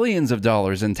paid billions of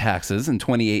dollars in taxes in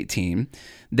 2018.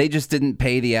 They just didn't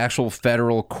pay the actual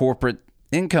federal corporate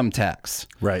income tax.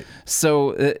 Right.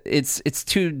 So it's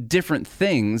two different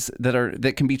things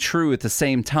that can be true at the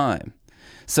same time.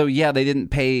 So yeah, they didn't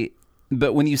pay,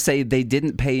 but when you say they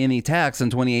didn't pay any tax in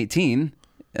 2018,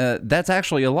 that's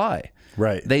actually a lie.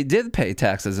 Right. They did pay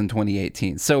taxes in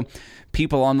 2018. So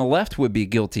people on the left would be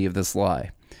guilty of this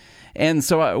lie. And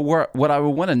so what I would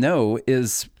want to know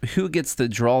is who gets to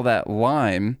draw that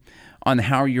line on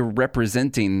how you're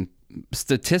representing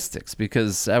statistics,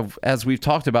 because as we've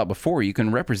talked about before, you can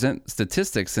represent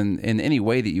statistics in any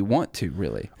way that you want to,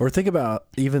 really. Or think about,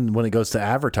 even when it goes to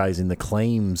advertising, the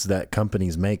claims that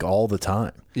companies make all the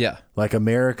time. Yeah. Like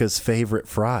America's favorite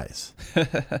fries.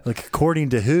 Like,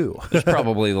 according to who? There's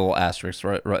probably a little asterisk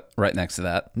right next to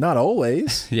that. Not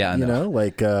always. Yeah, I know.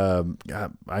 Like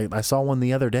I saw one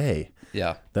the other day.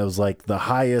 Yeah. That was like the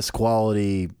highest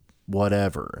quality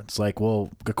whatever. It's like, well,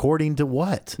 according to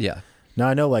what? Yeah. Now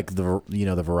I know, like the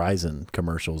Verizon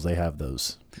commercials, they have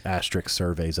those asterisk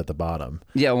surveys at the bottom.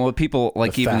 Yeah, well, people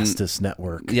like the even fastest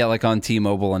network. Yeah, like on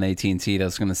T-Mobile and AT&T,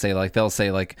 that's going to say they'll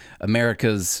say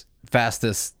America's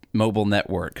fastest mobile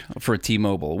network for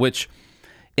T-Mobile, which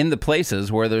in the places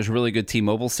where there's really good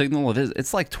T-Mobile signal,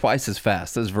 it's like twice as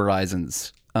fast as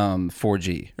Verizon's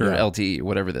 4G or LTE,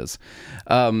 whatever it is.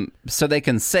 So they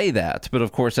can say that, but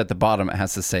of course at the bottom it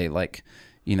has to say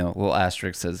little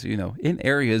asterisk says, in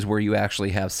areas where you actually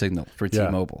have signal for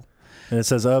T-Mobile. And it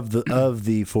says of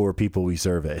the 4 people we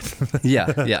surveyed.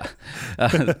 Yeah.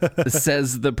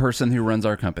 Says the person who runs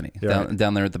our company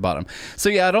down there at the bottom. So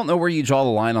yeah, I don't know where you draw the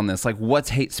line on this. Like, what's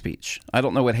hate speech? I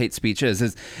don't know what hate speech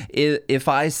is if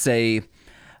I say,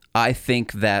 I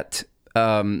think that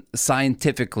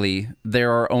scientifically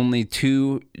there are only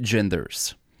 2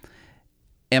 genders.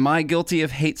 Am I guilty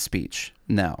of hate speech?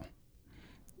 No.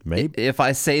 Maybe. If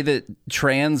I say that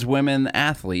trans women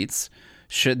athletes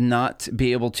should not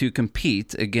be able to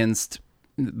compete against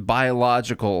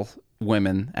biological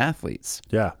women athletes,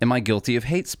 am I guilty of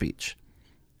hate speech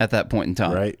at that point in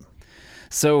time? Right.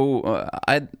 So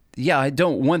I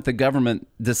don't want the government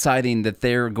deciding that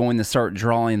they're going to start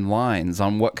drawing lines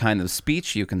on what kind of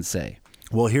speech you can say.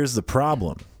 Well, here's the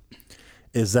problem,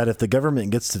 is that if the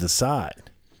government gets to decide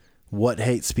what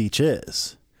hate speech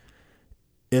is,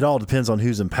 it all depends on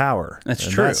who's in power. That's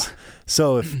true.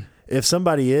 So if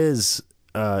somebody is,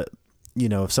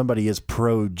 if somebody is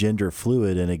pro-gender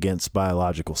fluid and against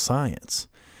biological science,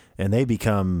 and they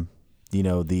become,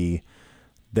 the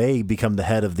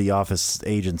head of the Office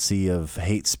Agency of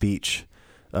Hate Speech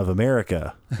of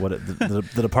America, the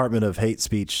Department of Hate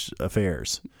Speech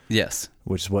Affairs. Yes.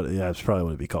 Which is that's probably what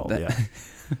it'd be called. Yeah.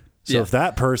 So if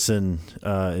that person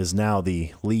is now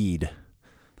the lead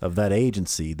of that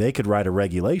agency, they could write a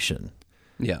regulation,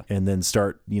 and then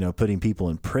start, putting people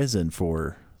in prison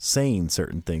for saying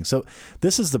certain things. So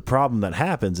this is the problem that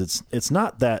happens. It's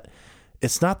not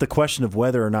the question of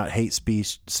whether or not hate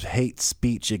speech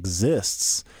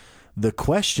exists. The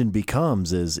question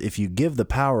becomes is, if you give the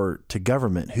power to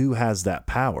government, who has that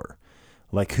power?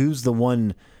 Like, who's the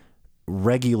one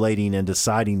regulating and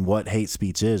deciding what hate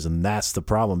speech is? And that's the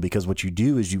problem, because what you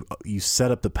do is you set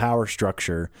up the power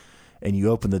structure, and you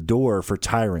open the door for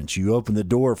tyrants. You open the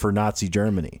door for Nazi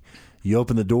Germany. You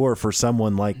open the door for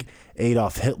someone like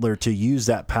Adolf Hitler to use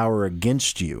that power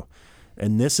against you.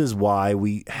 And this is why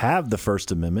we have the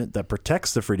First Amendment that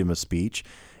protects the freedom of speech,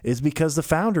 is because the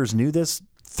founders knew this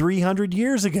 300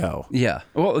 years ago. Yeah.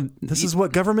 Well, this is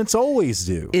what governments always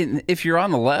do. If you're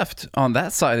on the left, on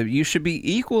that side of it, you should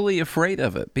be equally afraid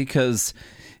of it, because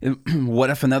what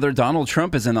if another Donald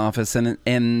Trump is in office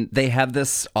and they have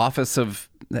this office of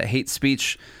hate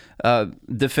speech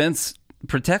defense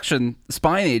protection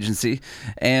spying agency,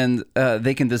 and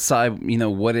they can decide,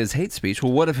 what is hate speech?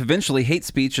 Well, what if eventually hate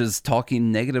speech is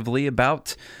talking negatively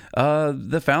about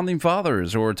the founding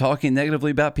fathers, or talking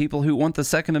negatively about people who want the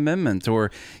Second Amendment,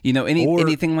 or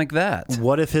anything like that?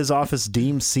 What if his office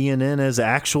deems CNN as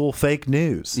actual fake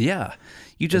news? Yeah,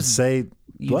 you just say,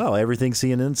 well, everything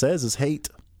CNN says is hate,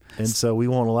 and so we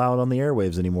won't allow it on the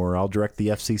airwaves anymore. I'll direct the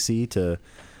FCC to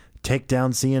take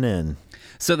down CNN.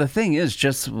 So the thing is,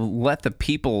 just let the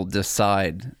people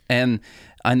decide. And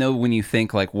I know when you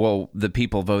think like, well, the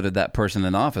people voted that person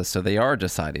in office, so they are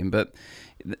deciding. But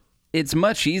it's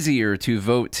much easier to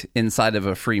vote inside of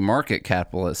a free market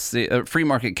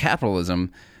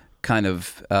capitalism kind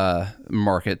of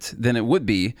market than it would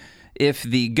be if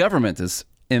the government is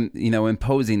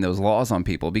imposing those laws on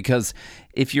people. Because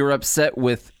if you're upset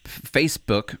with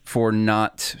Facebook for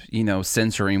not,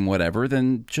 censoring whatever,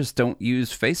 then just don't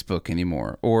use Facebook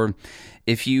anymore. Or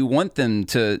if you want them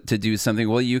to do something,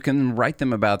 well, you can write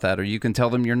them about that, or you can tell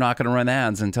them you're not going to run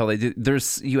ads until they do.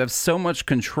 You have so much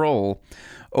control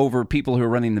over people who are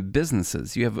running the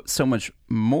businesses. You have so much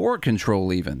more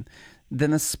control even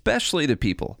than especially the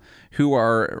people who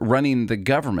are running the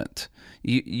government.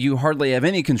 You hardly have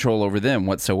any control over them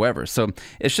whatsoever. So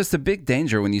it's just a big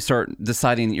danger when you start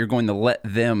deciding that you're going to let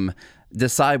them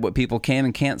decide what people can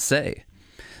and can't say.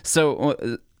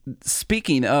 So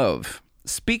speaking of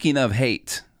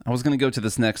hate, I was going to go to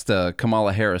this next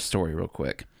Kamala Harris story real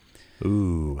quick.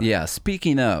 Ooh. Yeah,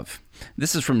 speaking of,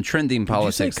 this is from trendingpolitics.com.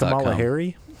 Did you say Kamala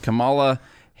Harris? Kamala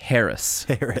Harris.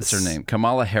 That's her name.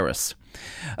 Kamala Harris.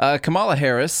 Kamala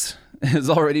Harris is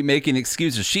already making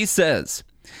excuses. She says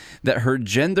that her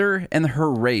gender and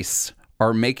her race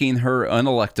are making her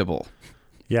unelectable.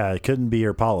 Yeah, it couldn't be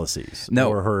her policies. No.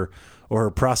 Or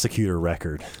her prosecutor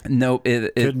record. No,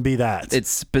 it couldn't be that. It's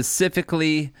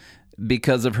specifically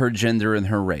because of her gender and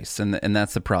her race, and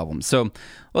that's the problem. So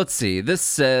let's see. This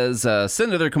says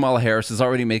Senator Kamala Harris is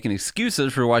already making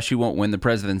excuses for why she won't win the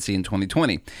presidency in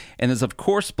 2020, and is of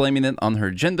course blaming it on her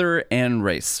gender and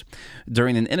race.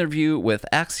 During an interview with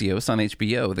Axios on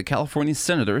HBO, the California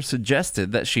senator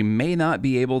suggested that she may not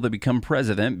be able to become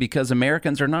president because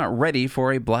Americans are not ready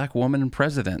for a black woman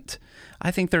president. I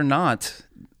think they're not.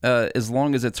 As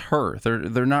long as it's her,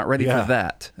 they're not ready for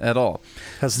that at all.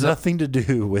 Has nothing to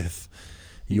do with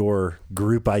your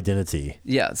group identity.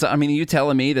 Yeah. So, I mean, are you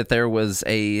telling me that there was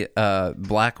a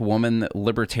black woman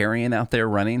libertarian out there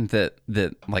running that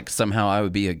like somehow I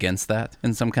would be against that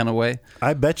in some kind of way?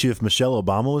 I bet you if Michelle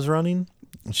Obama was running,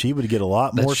 she would get a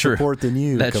lot more support than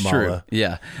you, That's Kamala. True.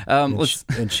 Yeah.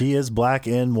 And she is black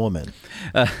and woman.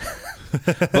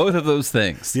 Both of those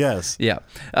things. Yes. Yeah.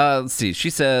 Let's see. She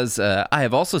says, I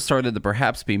have also started to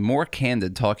perhaps be more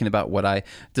candid talking about what I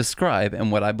describe and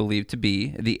what I believe to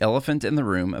be the elephant in the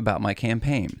room about my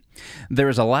campaign. There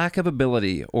is a lack of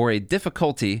ability or a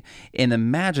difficulty in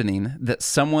imagining that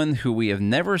someone who we have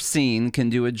never seen can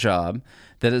do a job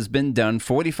that has been done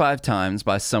 45 times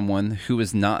by someone who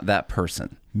is not that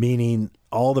person. Meaning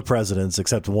all the presidents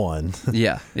except one.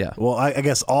 Yeah, yeah. Well, I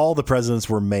guess all the presidents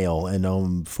were male,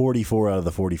 and 44 out of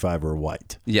the 45 were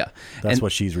white. Yeah. That's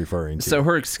what she's referring to. So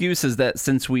her excuse is that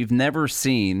since we've never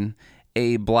seen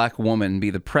a black woman be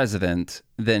the president,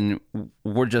 then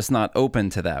we're just not open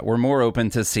to that. We're more open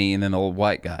to seeing an old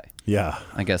white guy. Yeah.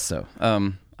 I guess so. I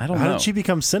don't know. How did she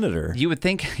become senator? You would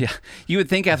think, you would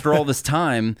think after all this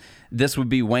time, this would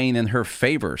be weighing in her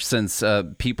favor, since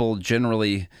people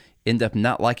generally end up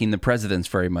not liking the presidents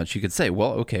very much. You could say,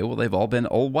 well, okay, they've all been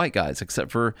old white guys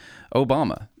except for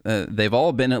Obama. They've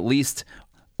all been at least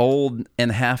old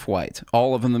and half white.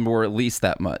 All of them were at least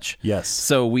that much. Yes.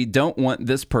 So we don't want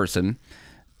this person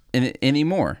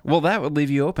anymore. Well, that would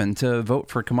leave you open to vote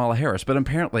for Kamala Harris. But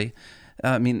apparently,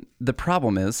 I mean, the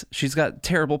problem is she's got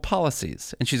terrible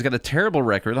policies, and she's got a terrible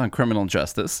record on criminal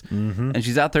justice. Mm-hmm. And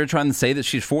she's out there trying to say that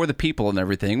she's for the people and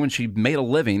everything when she made a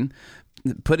living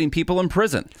putting people in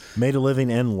prison. Made a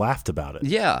living and laughed about it.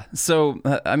 Yeah. So,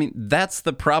 I mean, that's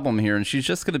the problem here. And she's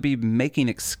just going to be making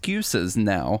excuses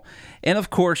now. And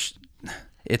of course,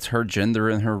 it's her gender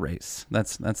and her race.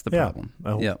 That's the problem.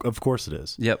 Yeah. Of course it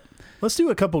is. Yep. Let's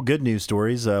do a couple good news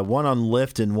stories. One on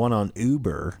Lyft and one on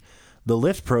Uber. The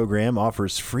Lyft program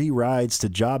offers free rides to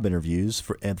job interviews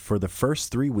for the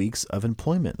first 3 weeks of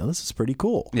employment. Now, this is pretty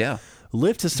cool. Yeah.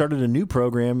 Lyft has started a new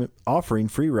program offering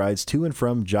free rides to and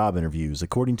from job interviews.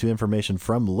 According to information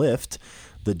from Lyft,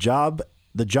 the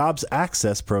Jobs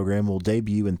Access program will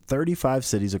debut in 35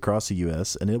 cities across the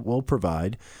U.S., and it will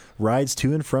provide rides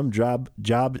to and from job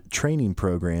training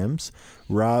programs,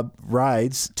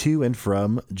 rides to and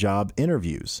from job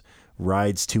interviews,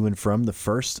 rides to and from the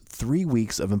first 3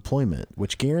 weeks of employment,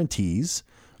 which guarantees,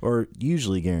 or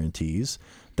usually guarantees,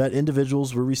 that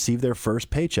individuals will receive their first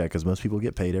paycheck, as most people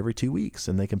get paid every 2 weeks,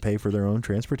 and they can pay for their own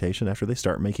transportation after they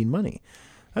start making money.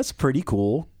 That's a pretty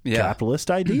cool capitalist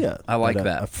idea. I like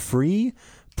that. A free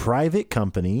private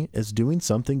company is doing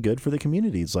something good for the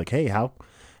community. It's like, hey,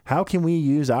 how can we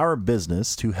use our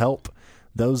business to help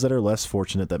those that are less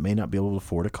fortunate that may not be able to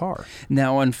afford a car?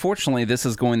 Now, unfortunately, this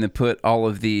is going to put all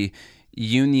of the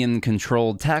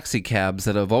union-controlled taxi cabs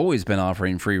that have always been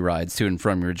offering free rides to and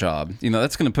from your job.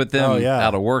 That's going to put them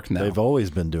out of work now. They've always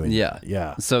been doing that.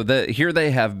 Yeah. So here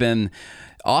they have been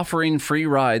offering free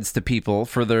rides to people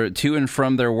for their to and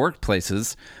from their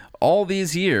workplaces all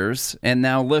these years, and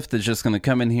now Lyft is just going to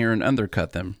come in here and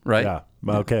undercut them, right? Yeah.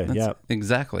 Okay. That's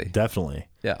exactly. Definitely.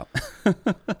 Yeah.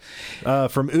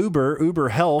 From Uber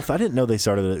Health. I didn't know they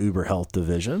started an Uber Health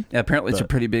division. Yeah, apparently it's a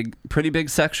pretty big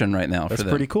section right now. That's for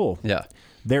them. pretty cool. Yeah.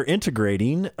 They're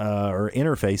integrating or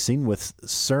interfacing with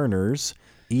Cerner's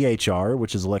EHR,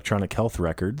 which is electronic health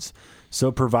records,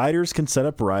 so providers can set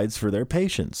up rides for their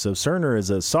patients. So Cerner is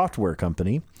a software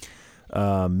company,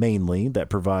 mainly, that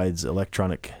provides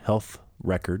electronic health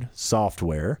record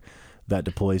software that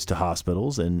deploys to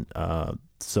hospitals. And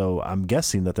so I'm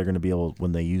guessing that they're going to be able,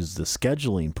 when they use the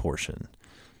scheduling portion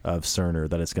of Cerner,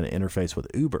 that it's going to interface with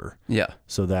Uber. Yeah.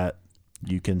 So that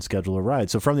you can schedule a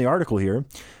ride. So from the article here,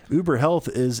 Uber Health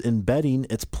is embedding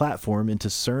its platform into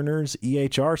Cerner's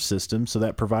EHR system so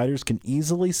that providers can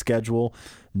easily schedule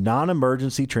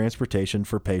non-emergency transportation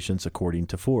for patients, according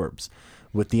to Forbes.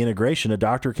 With the integration, a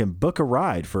doctor can book a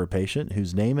ride for a patient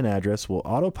whose name and address will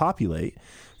auto-populate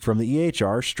from the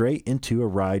EHR straight into a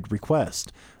ride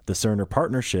request. The Cerner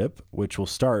partnership, which will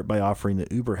start by offering the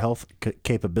Uber Health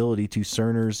capability to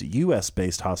Cerner's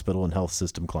U.S.-based hospital and health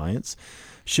system clients,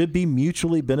 should be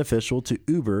mutually beneficial to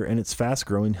Uber and its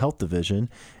fast-growing health division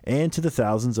and to the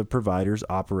thousands of providers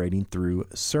operating through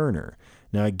Cerner.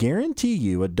 Now, I guarantee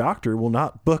you a doctor will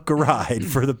not book a ride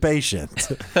for the patient,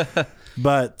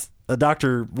 but a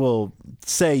doctor will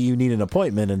say you need an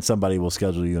appointment and somebody will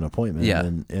schedule you an appointment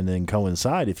and then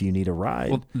coincide if you need a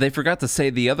ride. Well, they forgot to say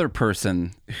the other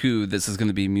person who this is going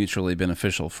to be mutually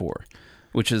beneficial for,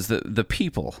 which is the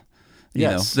people.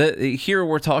 Yes. Here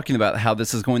we're talking about how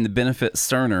this is going to benefit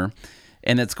Cerner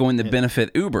and it's going to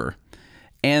benefit Uber.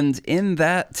 And in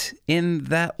that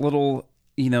little,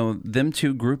 them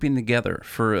two grouping together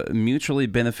for mutually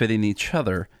benefiting each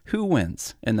other, who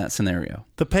wins in that scenario?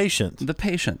 The patient. The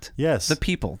patient. Yes. The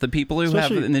people who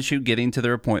have an issue getting to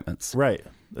their appointments. Right.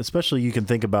 Especially you can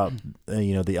think about,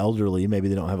 the elderly, maybe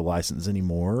they don't have a license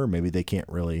anymore, or maybe they can't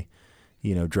really,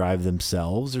 drive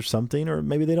themselves or something, or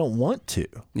maybe they don't want to.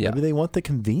 Yeah. Maybe they want the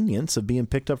convenience of being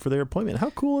picked up for their appointment. How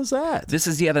cool is that? This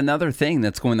is yet another thing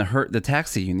that's going to hurt the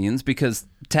taxi unions because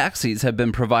taxis have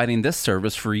been providing this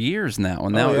service for years now.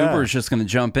 And now Uber is just going to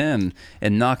jump in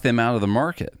and knock them out of the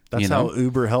market. That's how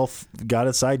Uber Health got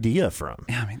its idea from.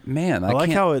 I mean, man, I like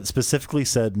how it specifically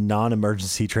said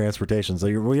non-emergency transportation. So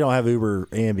we don't have Uber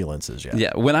ambulances yet.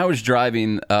 Yeah. When I was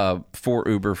driving for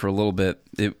Uber for a little bit,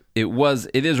 it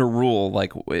is a rule.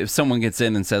 Like if someone gets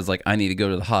in and says like, I need to go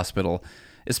to the hospital,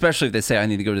 especially if they say I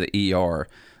need to go to the ER,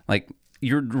 like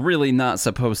you're really not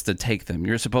supposed to take them.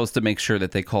 You're supposed to make sure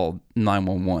that they call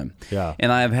 911. Yeah.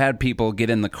 And I have had people get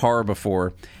in the car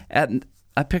before.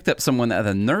 I picked up someone at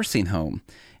a nursing home,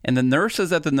 and the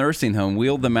nurses at the nursing home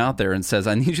wheeled them out there and says,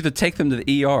 I need you to take them to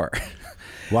the ER.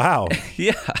 Wow.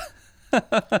 Yeah.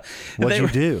 What'd you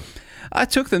do? I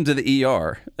took them to the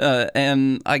ER,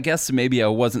 and I guess maybe I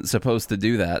wasn't supposed to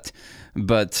do that,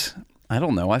 but I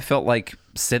don't know. I felt like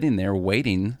sitting there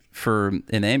waiting for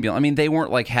an ambulance. I mean, they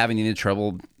weren't like having any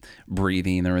trouble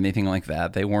breathing or anything like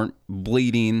that. They weren't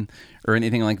bleeding or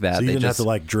anything like that. So you they didn't just have to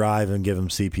like drive and give them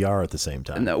CPR at the same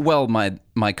time. No, well,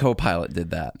 my co-pilot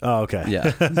did that. Oh, okay.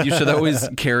 Yeah. You should always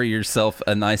carry yourself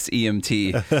a nice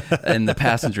EMT in the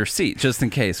passenger seat just in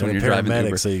case when you're driving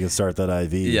Uber. So you can start that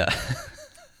IV. Yeah.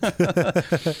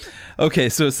 Okay,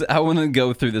 so I want to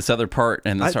go through this other part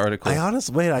in this article.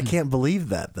 I can't believe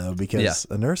that though, because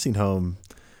a nursing home,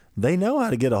 they know how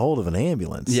to get a hold of an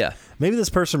ambulance. Yeah. Maybe this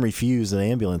person refused an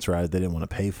ambulance ride. They didn't want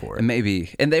to pay for it.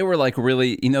 Maybe. And they were like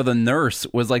really, the nurse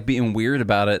was like being weird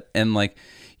about it. And like,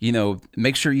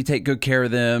 make sure you take good care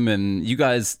of them, and you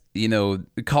guys,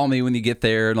 call me when you get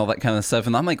there and all that kind of stuff.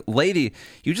 And I'm like, lady,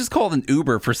 you just called an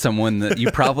Uber for someone that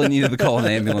you probably needed to call an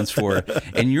ambulance for,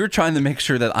 and you're trying to make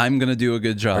sure that I'm going to do a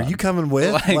good job. Are you coming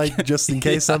with, like just in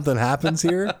case something happens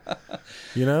here?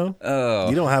 You don't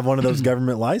have one of those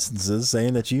government licenses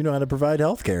saying that you know how to provide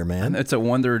health care, man. It's a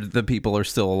wonder the people are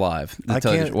still alive.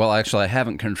 Well, actually, I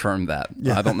haven't confirmed that.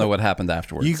 Yeah. I don't know what happened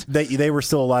afterwards. They were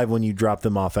still alive when you dropped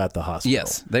them off at the hospital.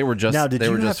 Yes, they were just. Now, did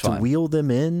you have to wheel them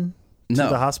in to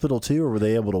the hospital too, or were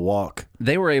they able to walk?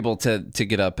 They were able to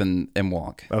get up and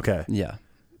walk. Okay. Yeah.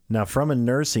 Now, from a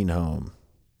nursing home.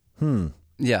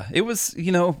 Yeah, it was,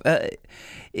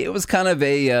 it was kind of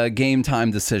a game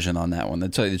time decision on that one, to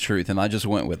tell you the truth, and I just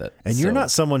went with it. And you're not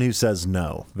someone who says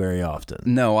no very often.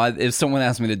 No, if someone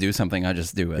asks me to do something, I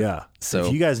just do it. Yeah. So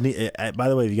if you guys need, by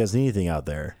the way, if you guys need anything out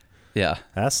there, yeah,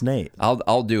 ask Nate.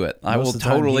 I'll do it. I will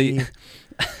totally.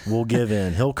 We'll give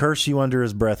in. He'll curse you under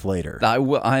his breath later.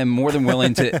 I am more than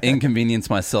willing to inconvenience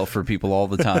myself for people all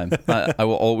the time. I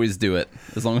will always do it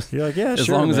as long as you're like, yeah, as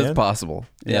sure, long as man. it's possible.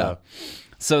 Yeah.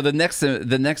 So the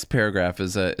next paragraph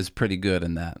is pretty good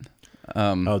in that.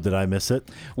 Did I miss it?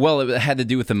 Well, it had to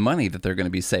do with the money that they're going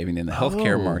to be saving in the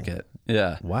healthcare market.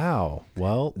 Yeah. Wow.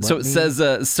 Well, so it says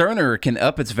Cerner can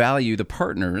up its value to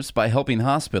partners by helping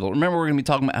hospital. Remember, we're going to be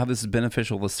talking about how this is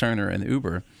beneficial to Cerner and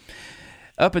Uber.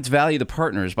 Up its value to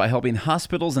partners by helping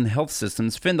hospitals and health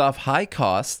systems fend off high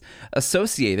costs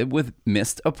associated with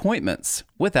missed appointments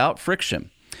without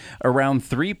friction. Around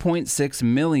 3.6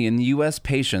 million U.S.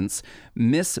 patients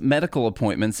miss medical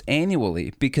appointments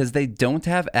annually because they don't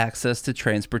have access to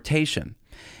transportation.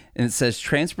 And it says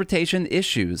transportation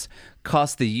issues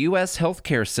cost the U.S.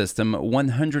 healthcare system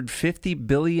 $150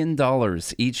 billion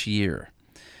each year.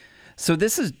 So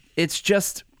it's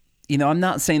just, I'm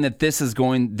not saying that this is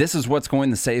what's going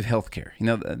to save healthcare.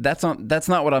 That's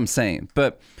not what I'm saying.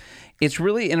 But it's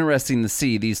really interesting to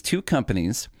see these two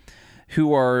companies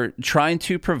who are trying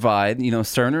to provide,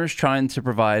 Cerner is trying to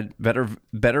provide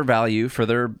better value for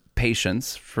their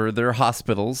patients, for their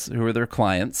hospitals, who are their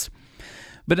clients.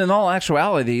 But in all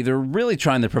actuality, they're really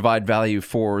trying to provide value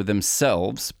for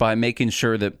themselves by making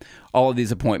sure that all of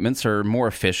these appointments are more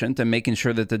efficient and making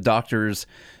sure that the doctors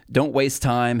don't waste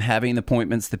time having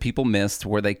appointments that people missed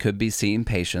where they could be seeing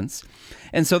patients.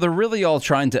 And so they're really all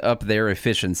trying to up their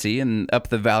efficiency and up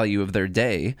the value of their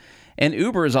day. And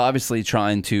Uber is obviously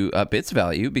trying to up its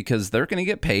value because they're going to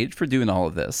get paid for doing all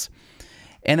of this.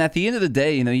 And at the end of the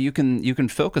day, you can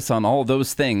focus on all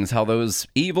those things, how those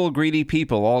evil, greedy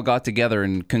people all got together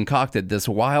and concocted this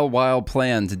wild, wild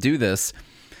plan to do this.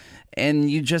 And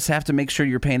you just have to make sure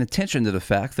you're paying attention to the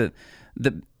fact that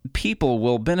the people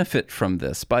will benefit from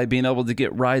this by being able to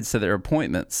get rides to their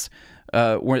appointments.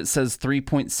 Where it says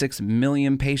 3.6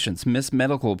 million patients miss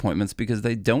medical appointments because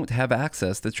they don't have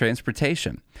access to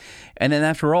transportation. And then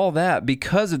after all that,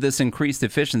 because of this increased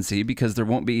efficiency, because there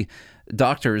won't be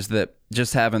doctors that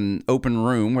just have an open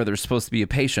room where there's supposed to be a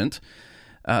patient,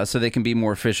 so they can be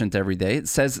more efficient every day, it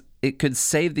says it could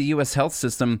save the U.S. health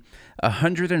system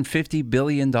 $150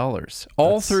 billion,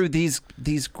 all through these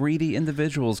greedy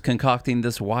individuals concocting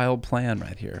this wild plan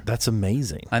right here. That's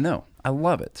amazing. I know. I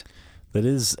love it. That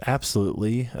is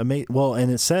absolutely amazing. Well, and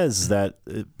it says that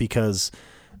because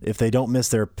if they don't miss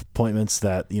their appointments,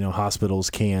 that hospitals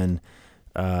can,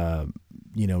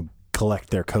 collect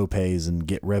their copays and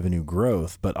get revenue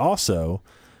growth. But also,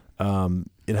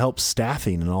 it helps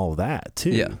staffing and all of that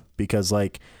too. Yeah. Because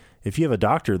if you have a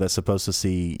doctor that's supposed to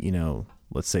see,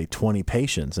 let's say 20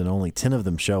 patients and only 10 of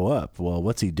them show up, well,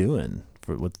 what's he doing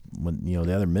when the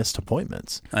other missed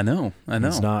appointments? I know.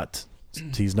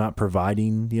 He's not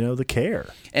providing, the care.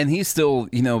 And he's still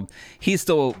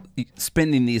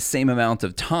spending the same amount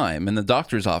of time in the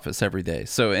doctor's office every day.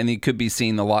 So, and he could be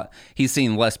seeing he's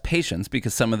seeing less patients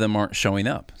because some of them aren't showing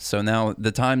up. So now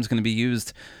the time's going to be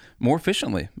used more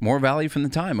efficiently, more value from the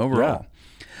time overall.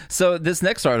 Yeah. So this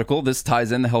next article, this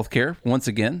ties into healthcare. Once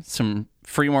again, some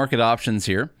free market options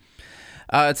here.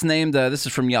 It's named, this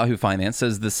is from Yahoo Finance,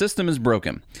 says the system is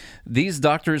broken. These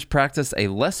doctors practice a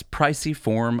less pricey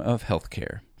form of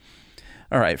healthcare.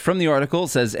 All right, from the article, it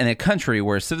says, in a country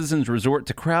where citizens resort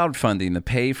to crowdfunding to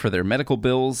pay for their medical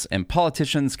bills and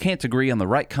politicians can't agree on the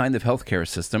right kind of healthcare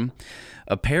system,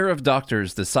 a pair of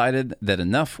doctors decided that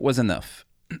enough was enough.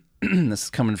 This is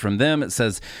coming from them. It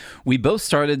says, we both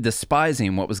started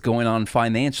despising what was going on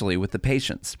financially with the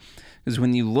patients. Because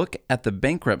when you look at the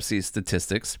bankruptcy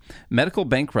statistics, medical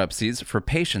bankruptcies for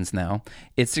patients now,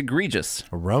 it's egregious.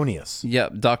 Erroneous. Yeah,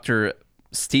 Dr.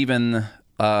 Stephen,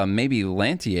 maybe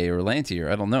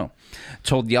Lantier, I don't know,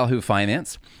 told Yahoo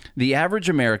Finance. The average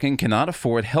American cannot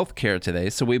afford health care today,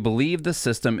 so we believe the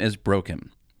system is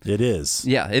broken. It is.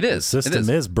 Yeah, it is. The system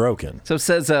is broken. So it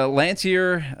says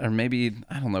Lantier, or maybe,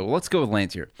 I don't know, let's go with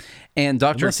Lantier. And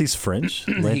Dr. Unless he's French.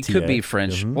 He Lantier. could be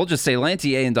French. We'll just say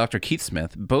Lantier and Dr. Keith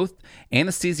Smith, both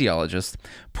anesthesiologists,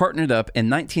 partnered up in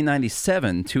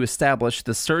 1997 to establish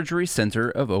the Surgery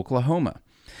Center of Oklahoma.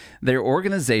 Their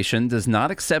organization does not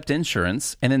accept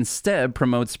insurance and instead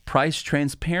promotes price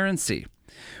transparency,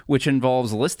 which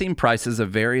involves listing prices of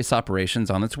various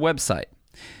operations on its website.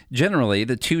 Generally,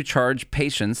 the two charge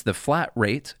patients the flat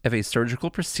rate of a surgical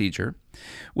procedure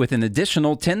with an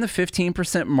additional 10 to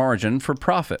 15% margin for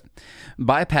profit,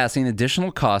 bypassing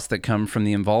additional costs that come from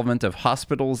the involvement of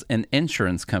hospitals and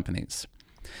insurance companies.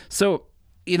 So,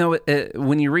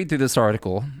 when you read through this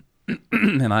article,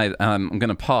 and I'm going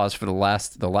to pause for the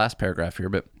last paragraph here,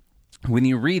 but when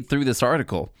you read through this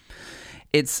article,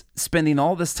 it's spending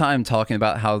all this time talking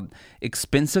about how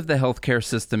expensive the healthcare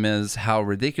system is, how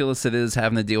ridiculous it is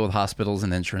having to deal with hospitals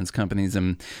and insurance companies,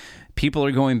 and people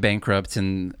are going bankrupt,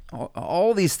 and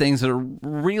all these things that are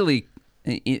really,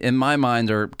 in my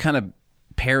mind, are kind of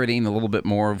parroting a little bit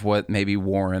more of what maybe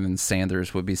Warren and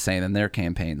Sanders would be saying in their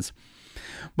campaigns.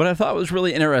 But I thought it was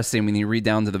really interesting when you read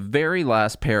down to the very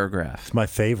last paragraph. It's my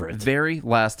favorite. Very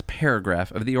last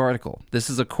paragraph of the article. This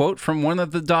is a quote from one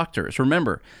of the doctors.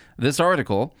 Remember, this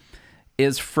article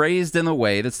is phrased in a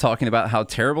way that's talking about how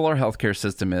terrible our healthcare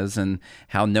system is and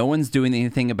how no one's doing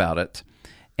anything about it.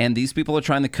 And these people are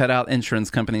trying to cut out insurance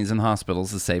companies and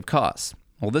hospitals to save costs.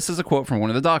 Well, this is a quote from one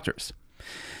of the doctors.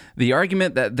 The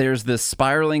argument that there's this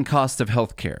spiraling cost of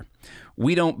healthcare.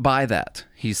 We don't buy that,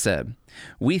 he said.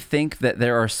 We think that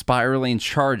there are spiraling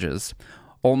charges,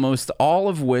 almost all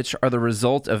of which are the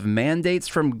result of mandates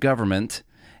from government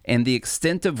and the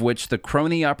extent of which the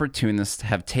crony opportunists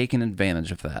have taken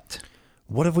advantage of that.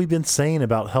 What have we been saying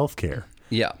about healthcare?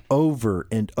 Yeah. Over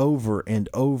and over and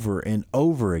over and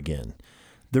over again.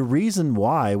 The reason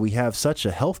why we have such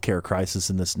a healthcare crisis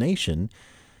in this nation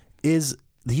is,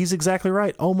 he's exactly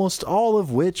right, almost all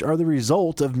of which are the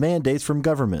result of mandates from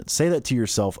government. Say that to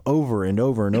yourself over and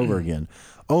over and over again.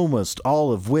 Almost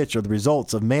all of which are the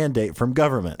results of mandate from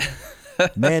government.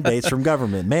 Mandates from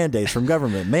government, mandates from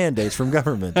government, mandates from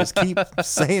government. Just keep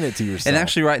saying it to yourself. And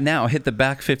actually right now, hit the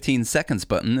back 15 seconds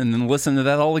button and then listen to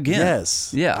that all again.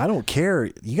 Yes. Yeah. I don't care.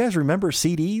 You guys remember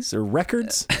CDs or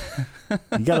records?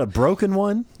 You got a broken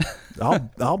one?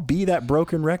 I'll be that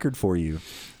broken record for you.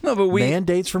 No, but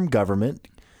mandates from government.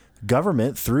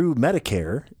 Government through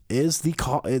Medicare is the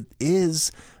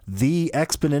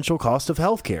exponential cost of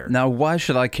healthcare. Now, why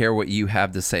should I care what you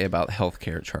have to say about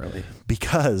healthcare, Charlie?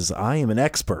 Because I am an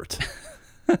expert.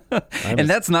 And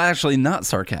that's not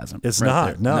sarcasm. It's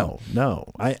right not.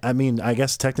 No. I mean, I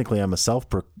guess technically I'm a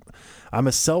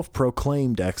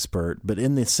self-proclaimed expert, but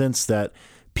in the sense that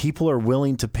people are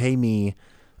willing to pay me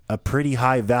a pretty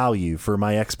high value for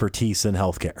my expertise in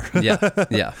healthcare.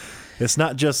 Yeah. It's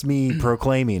not just me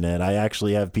proclaiming it. I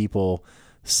actually have people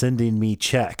sending me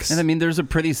checks. And I mean, there's a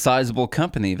pretty sizable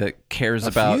company that cares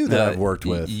about few that I've worked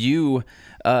with. You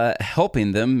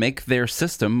helping them make their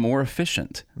system more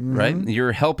efficient, right?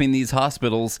 You're helping these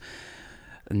hospitals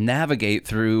navigate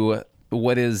through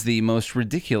what is the most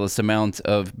ridiculous amount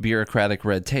of bureaucratic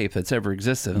red tape that's ever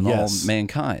existed in all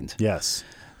mankind. Yes.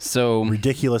 So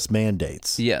ridiculous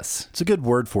mandates. Yes. It's a good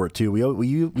word for it too. We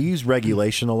use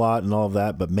regulation a lot and all of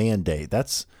that, but mandate,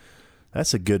 that's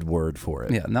a good word for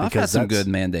it. Yeah. Now I've had some good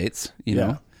mandates, you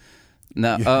know.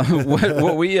 Now, what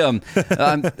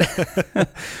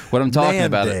I'm talking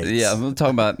about, I'm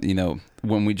talking about,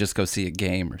 when we just go see a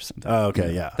game or something. Oh,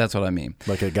 okay, yeah. That's what I mean.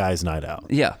 Like a guy's night out.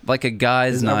 Yeah, like a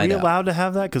guy's night out. Are we allowed to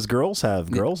have that? Because girls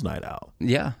have girls' night out.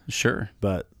 Yeah, sure.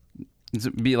 But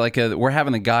it'd be like we're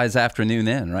having a guy's afternoon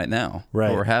in right now. Right.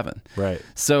 What we're having. Right.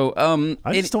 So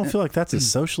I just don't feel like that's as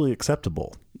socially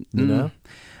acceptable. You know?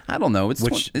 I don't know. It's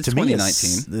Which it's to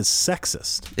 2019. me is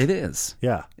sexist. It is.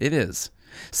 Yeah. It is.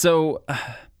 So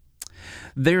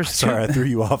Sorry, I threw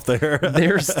you off there.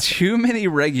 There's too many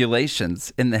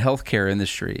regulations in the healthcare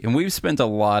industry, and we've spent a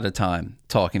lot of time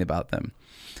talking about them.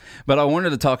 But I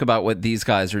wanted to talk about what these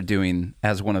guys are doing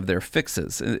as one of their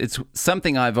fixes. It's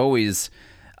something I've always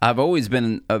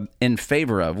been in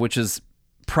favor of, which is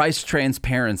price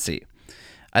transparency.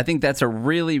 I think that's a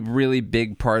really, really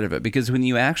big part of it, because when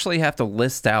you actually have to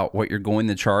list out what you're going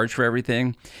to charge for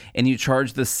everything, and you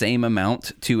charge the same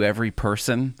amount to every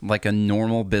person like a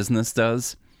normal business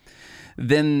does,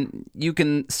 then you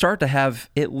can start to have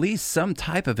at least some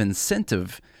type of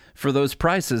incentive for those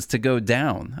prices to go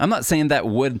down. I'm not saying that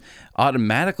would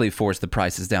automatically force the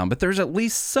prices down, but there's at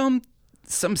least some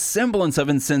some semblance of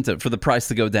incentive for the price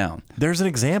to go down. There's an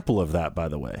example of that, by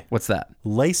the way. What's that?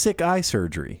 LASIK eye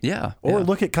surgery. Yeah. Or yeah.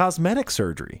 look at cosmetic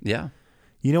surgery. Yeah.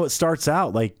 You know, it starts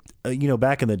out like,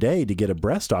 back in the day to get a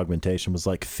breast augmentation was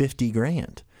like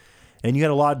 $50,000. And you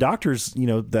had a lot of doctors,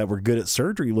 that were good at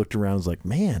surgery looked around and was like,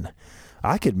 man,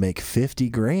 I could make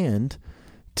 $50,000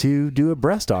 to do a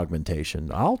breast augmentation.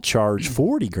 I'll charge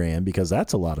 $40,000 because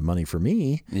that's a lot of money for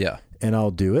me. Yeah. And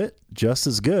I'll do it just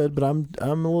as good, but I'm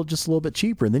just a little bit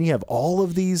cheaper. And then you have all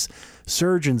of these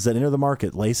surgeons that enter the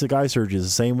market. LASIK eye surgery is the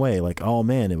same way. Like, oh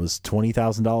man, it was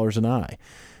 $20,000 an eye.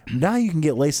 Now you can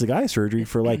get LASIK eye surgery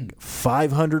for like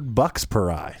 $500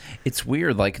 per eye. It's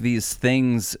weird. Like these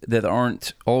things that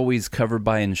aren't always covered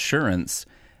by insurance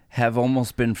have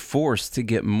almost been forced to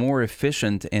get more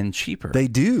efficient and cheaper. They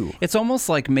do. It's almost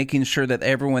like making sure that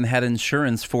everyone had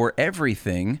insurance for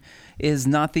everything is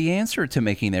not the answer to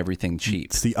making everything cheap.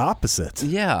 It's the opposite.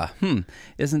 Yeah.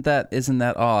 Isn't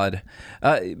that odd?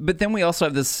 But then we also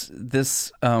have this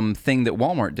thing that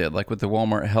Walmart did, like with the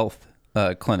Walmart Health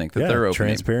clinic that they're opening.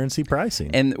 Transparency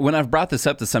pricing. And when I've brought this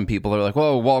up to some people, they're like,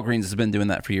 well, Walgreens has been doing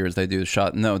that for years. They do the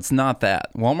shot. No, it's not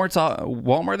that.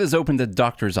 Walmart has opened a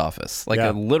doctor's office, like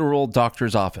a literal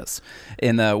doctor's office.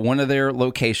 In one of their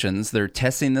locations, they're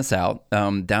testing this out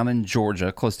down in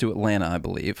Georgia, close to Atlanta, I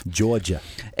believe. Georgia.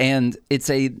 And it's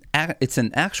an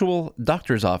actual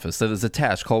doctor's office that is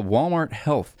attached called Walmart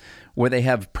Health, where they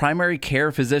have primary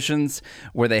care physicians,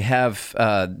 where they have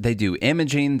they do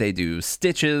imaging, they do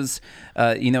stitches.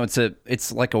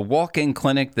 It's like a walk-in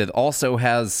clinic that also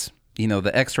has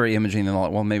the X-ray imaging and all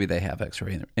that. Well, maybe they have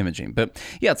X-ray imaging, but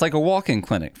yeah, it's like a walk-in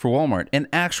clinic for Walmart, an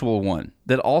actual one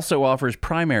that also offers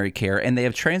primary care, and they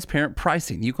have transparent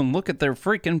pricing. You can look at their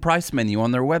freaking price menu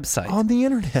on their website on the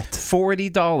internet.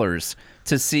 $40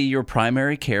 to see your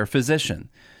primary care physician,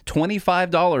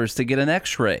 $25 to get an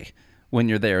X-ray. When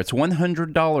you're there, it's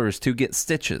 $100 to get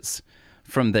stitches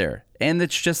from there. And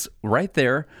it's just right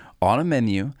there on a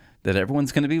menu that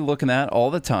everyone's going to be looking at all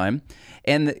the time.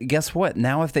 And guess what?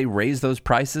 Now, if they raise those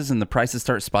prices and the prices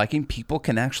start spiking, people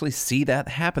can actually see that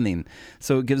happening.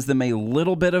 So it gives them a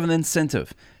little bit of an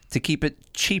incentive to keep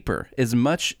it cheaper as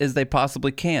much as they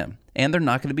possibly can. And they're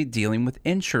not going to be dealing with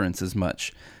insurance as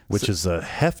much. Which is a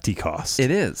hefty cost.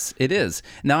 It is. It is.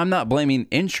 Now, I'm not blaming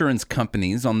insurance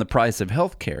companies on the price of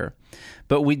health care,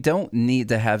 but we don't need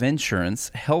to have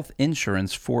health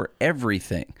insurance for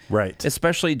everything. Right.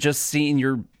 Especially just seeing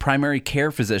your primary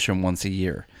care physician once a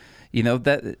year.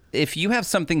 That if you have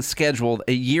something scheduled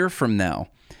a year from now,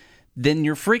 then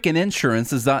your freaking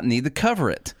insurance does not need to cover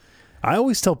it. I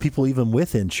always tell people, even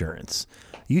with insurance,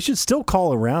 you should still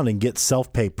call around and get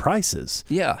self-pay prices.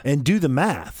 Yeah. And do the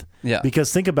math. Yeah.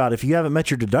 Because think about if you haven't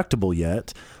met your deductible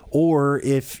yet, or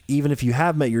even if you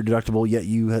have met your deductible yet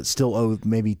you still owe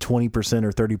maybe 20%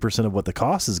 or 30% of what the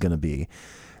cost is going to be,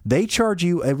 they charge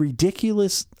you a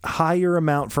ridiculous higher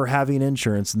amount for having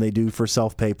insurance than they do for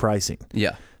self-pay pricing.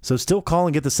 Yeah. So still call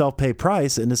and get the self-pay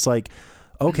price, and it's like,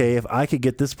 okay, if I could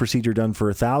get this procedure done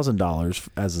for $1,000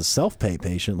 as a self-pay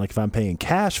patient, like if I'm paying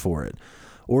cash for it,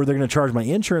 or they're going to charge my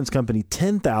insurance company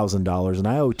 $10,000 and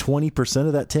I owe 20%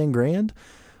 of that $10,000,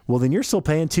 well, then you're still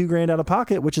paying $2,000 out of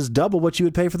pocket, which is double what you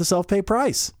would pay for the self-pay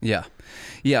price. Yeah.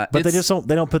 Yeah. But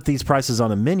they don't put these prices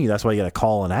on a menu. That's why you got to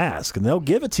call and ask, and they'll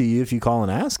give it to you if you call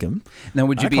and ask them. Now,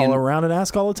 would you call around and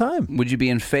ask all the time. Would you be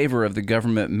in favor of the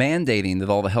government mandating that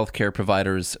all the healthcare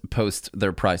providers post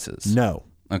their prices? No.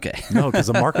 Okay. No, because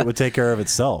the market would take care of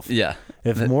itself. Yeah.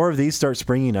 If more of these start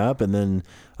springing up, and then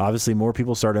obviously more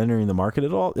people start entering the market,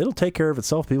 it'll take care of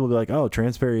itself. People will be like, oh,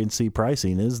 transparency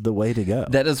pricing is the way to go.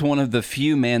 That is one of the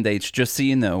few mandates, just so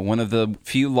you know, one of the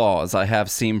few laws I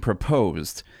have seen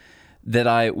proposed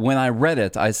that when I read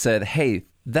it, I said, hey,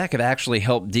 that could actually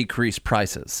help decrease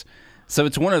prices. So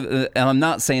it's one of, and I'm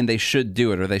not saying they should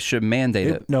do it or they should mandate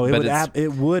it. No, it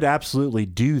would absolutely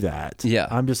do that. Yeah,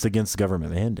 I'm just against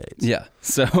government mandates. Yeah,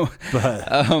 so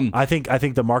but I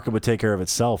think the market would take care of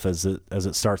itself as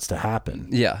it starts to happen.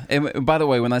 Yeah, and by the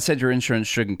way, when I said your insurance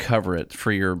shouldn't cover it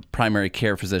for your primary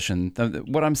care physician,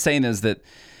 what I'm saying is that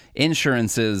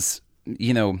insurance is,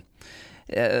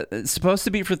 it's supposed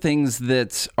to be for things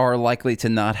that are likely to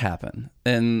not happen.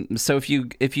 And so if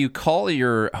you call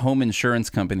your home insurance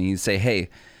company and say, hey,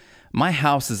 my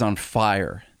house is on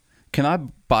fire, can I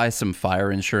buy some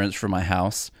fire insurance for my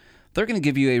house? They're going to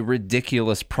give you a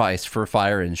ridiculous price for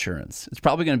fire insurance. It's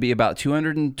probably going to be about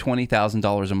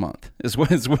 $220,000 a month is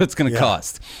what it's going to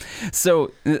cost.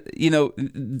 So,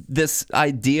 this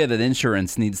idea that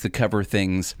insurance needs to cover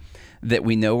things that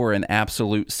we know are an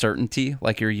absolute certainty,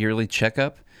 like your yearly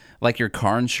checkup, like your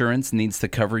car insurance needs to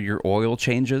cover your oil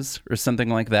changes or something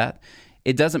like that,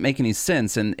 it doesn't make any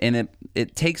sense. And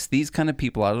it takes these kind of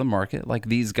people out of the market, like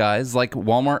these guys, like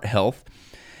Walmart Health.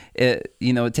 It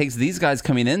takes these guys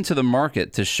coming into the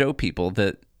market to show people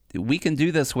that we can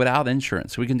do this without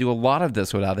insurance. We can do a lot of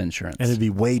this without insurance. And it'd be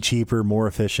way cheaper, more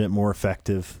efficient, more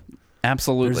effective.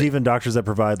 Absolutely. There's even doctors that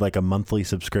provide like a monthly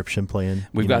subscription plan.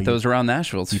 We've got those around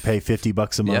Nashville. You pay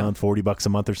 $50 a month, $40 a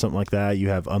month or something like that. You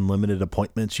have unlimited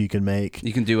appointments you can make.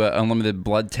 You can do an unlimited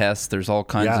blood test. There's all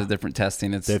kinds of different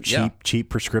testing. They have cheap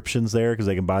prescriptions there because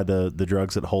they can buy the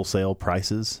drugs at wholesale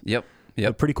prices. Yep.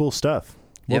 Pretty cool stuff.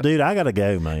 Well, dude, I got to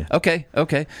go, man. Okay. I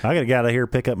got to get out of here,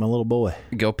 pick up my little boy.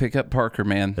 Go pick up Parker,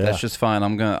 man. Yeah. That's just fine.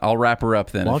 I'll wrap her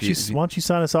up then. Why don't you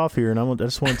sign us off here? And I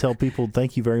just want to tell people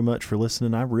thank you very much for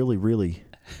listening. I really, really,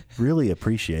 really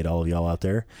appreciate all of y'all out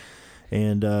there.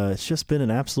 And it's just been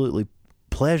an absolutely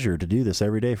pleasure to do this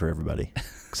every day for everybody,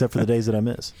 except for the days that I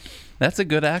miss. That's a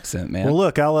good accent, man. Well,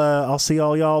 look, I'll see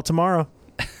all y'all tomorrow.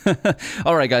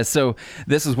 All right, guys. So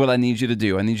this is what I need you to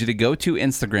do. I need you to go to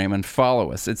Instagram and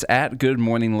follow us. It's at Good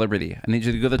Morning Liberty. I need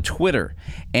you to go to Twitter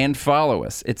and follow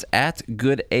us. It's at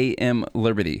Good AM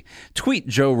Liberty. Tweet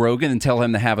Joe Rogan and tell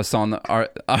him to have us on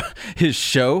his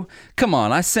show. Come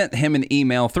on. I sent him an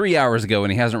email 3 hours ago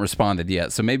and he hasn't responded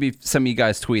yet. So maybe some of you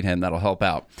guys tweet him. That'll help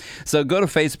out. So go to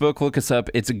Facebook, look us up.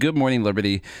 It's a Good Morning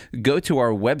Liberty. Go to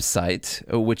our website,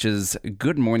 which is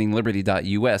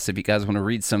goodmorningliberty.us if you guys want to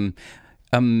read some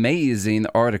amazing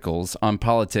articles on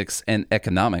politics and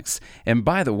economics. And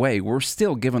by the way, we're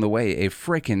still giving away a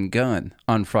freaking gun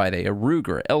on Friday, a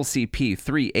Ruger LCP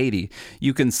 380.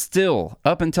 You can still,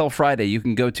 up until Friday, you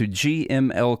can go to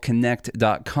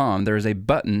gmlconnect.com. There's a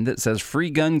button that says free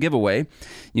gun giveaway.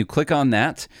 You click on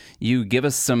that. You give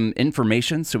us some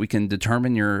information so we can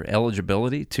determine your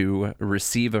eligibility to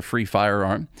receive a free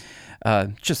firearm.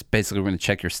 Just basically, we're going to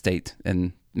check your state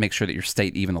and make sure that your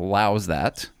state even allows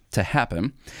that to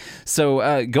happen.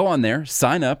 So go on there,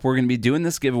 sign up. We're going to be doing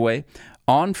this giveaway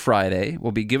on Friday.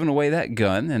 We'll be giving away that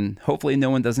gun, and hopefully no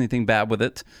one does anything bad with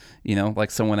it.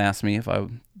 Like someone asked me if I,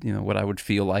 what I would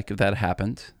feel like if that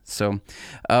happened. So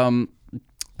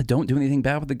don't do anything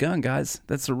bad with the gun, guys.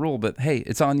 That's the rule, but hey,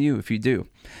 it's on you if you do.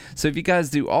 So if you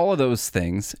guys do all of those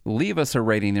things, leave us a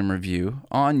rating and review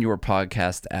on your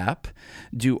podcast app.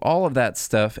 Do all of that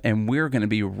stuff, and we're going to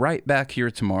be right back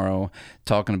here tomorrow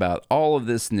talking about all of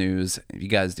this news. If you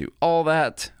guys do all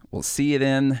that, we'll see you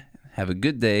then. Have a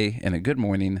good day and a good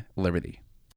morning, Liberty.